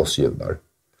för oss judar.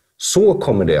 Så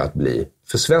kommer det att bli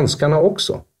för svenskarna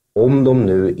också. Om de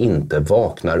nu inte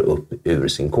vaknar upp ur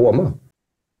sin koma.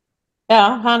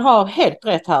 Ja, han har helt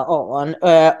rätt här, Aron.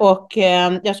 Och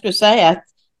jag skulle säga att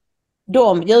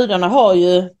de judarna har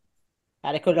ju,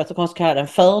 det kunde låta konstigt att kalla det en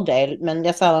fördel, men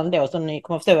jag säger ändå, så ni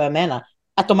kommer förstå vad jag menar,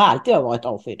 att de alltid har varit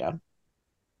avskydda.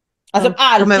 Alltså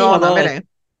alltid har varit.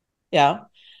 Ja.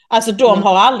 Alltså de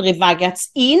har aldrig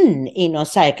vaggats in i någon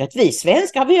säkerhet. Vi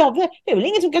svenskar, det är väl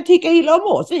ingen som kan tycka illa om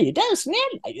oss. Vi är ju där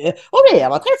snälla ju. Och vi har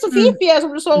varit rätt så fiffiga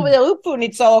som du sa. Vi har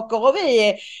uppfunnit saker och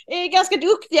vi är ganska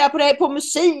duktiga på det, på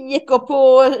musik och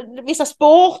på vissa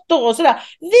sporter och sådär.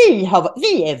 Vi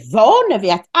är vana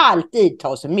vid att alltid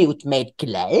tas emot med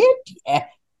glädje.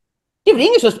 Det är väl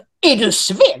ingen som... Är du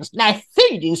svensk? Nej,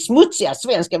 fy din smutsiga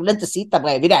svensk, jag vill inte sitta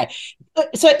bredvid dig.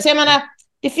 Så jag menar...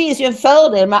 Det finns ju en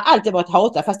fördel med att alltid varit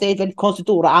hatad, fast det är ett väldigt konstigt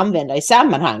ord att använda i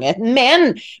sammanhanget.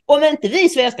 Men om inte vi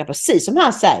svenskar, precis som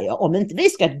han säger, om inte vi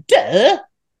ska dö,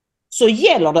 så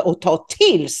gäller det att ta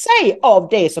till sig av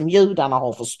det som judarna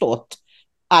har förstått.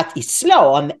 Att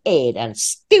islam är den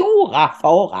stora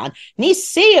faran. Ni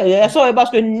ser ju, jag sa ju bara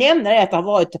skulle nämna det, att det har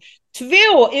varit 2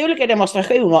 olika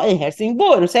demonstrationer i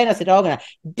Helsingborg de senaste dagarna.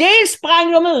 Dels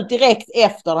sprang de ut direkt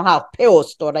efter den här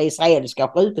påstådda israeliska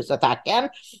sjukhusattacken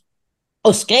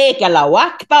och skrek Allahu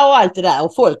Akbar och allt det där.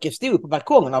 Och folk stod på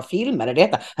balkongen och filmade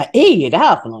detta. Vad är det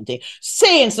här för någonting?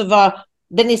 Sen så var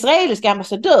den israeliska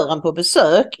ambassadören på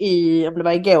besök om det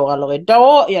var igår eller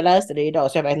idag. Jag läste det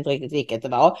idag så jag vet inte riktigt vilket det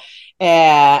var.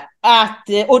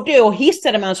 Och då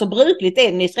hissade man så brukligt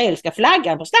den israeliska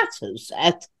flaggan på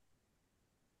stadshuset.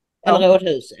 Eller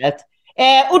rådhuset.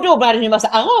 Och då var det ju en massa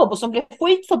araber som blev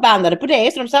skitförbannade på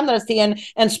det, så de samlades till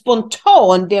en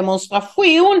spontan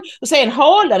demonstration och sen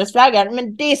halades flaggan,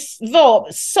 men det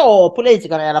sa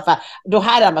politikerna i alla fall, då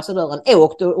hade ambassadören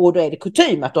åkt och då är det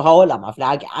kutym att då halar man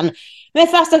flaggan. Men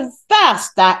fast det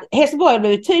värsta, Helsingborg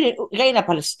blev tydligen rena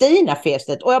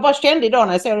Palestinafestet, och jag bara kände idag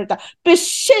när jag såg detta,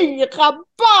 Bashir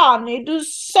Rabbani, du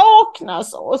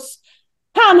saknas oss.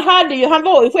 Han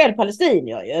var ju själv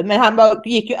palestinier ju, men han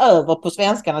gick ju över på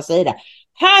svenskarnas sida.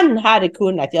 Han hade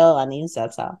kunnat göra en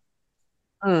insats här.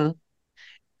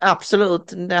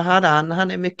 Absolut, det hade han.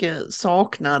 Han är mycket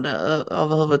saknad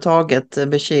överhuvudtaget,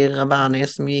 Bashir Rabbani,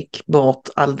 som gick bort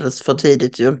alldeles för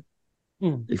tidigt ju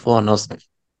ifrån oss.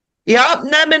 Ja,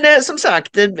 nej men som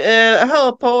sagt,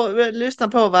 lyssna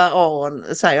på vad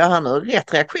Aron säger här nu.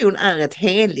 Rätt reaktion är ett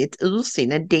heligt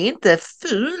ursinne. Det är inte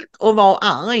fult att vara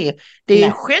arg. Det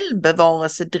är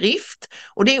självbevarelsedrift.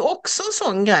 Och det är också en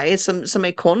sån grej som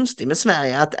är konstig med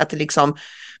Sverige, att det liksom,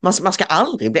 man ska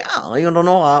aldrig bli arg under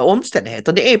några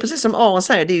omständigheter. Det är precis som Aron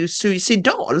säger, det är ju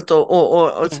suicidalt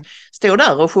att stå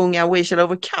där och sjunga We Shall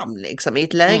Overcome liksom, i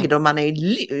ett läge då man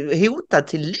är hotad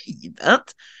till livet.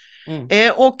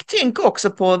 Och tänk också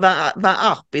på vad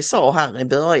Arpi sa här i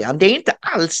början. Det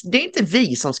är inte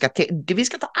vi som ska vi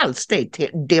ska inte alls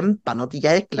dämpa något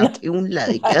jäkla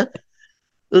tonläge.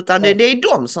 Utan det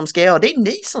är de som ska göra. Det är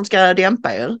ni som ska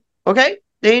dämpa er. Okej?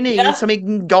 Det är ni som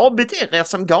beter er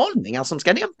som galningar som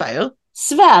ska dämpa er.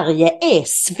 Sverige är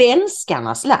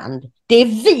svenskarnas land. Det är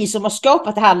vi som har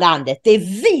skapat det här landet. Det är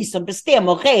vi som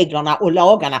bestämmer reglerna och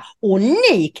lagarna. Och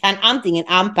ni kan antingen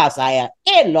anpassa er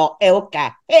eller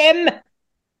åka hem.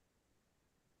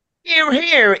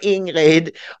 Here, Ingrid.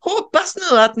 Hoppas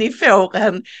nu att ni får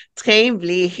en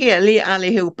trevlig helg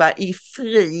allihopa i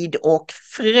frid och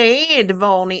fred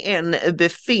var ni än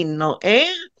befinner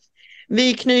er.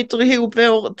 Vi knyter ihop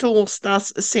vår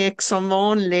torsdagssex som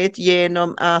vanligt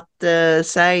genom att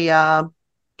säga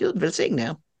Gud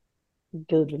välsigne.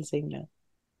 Gud välsigne.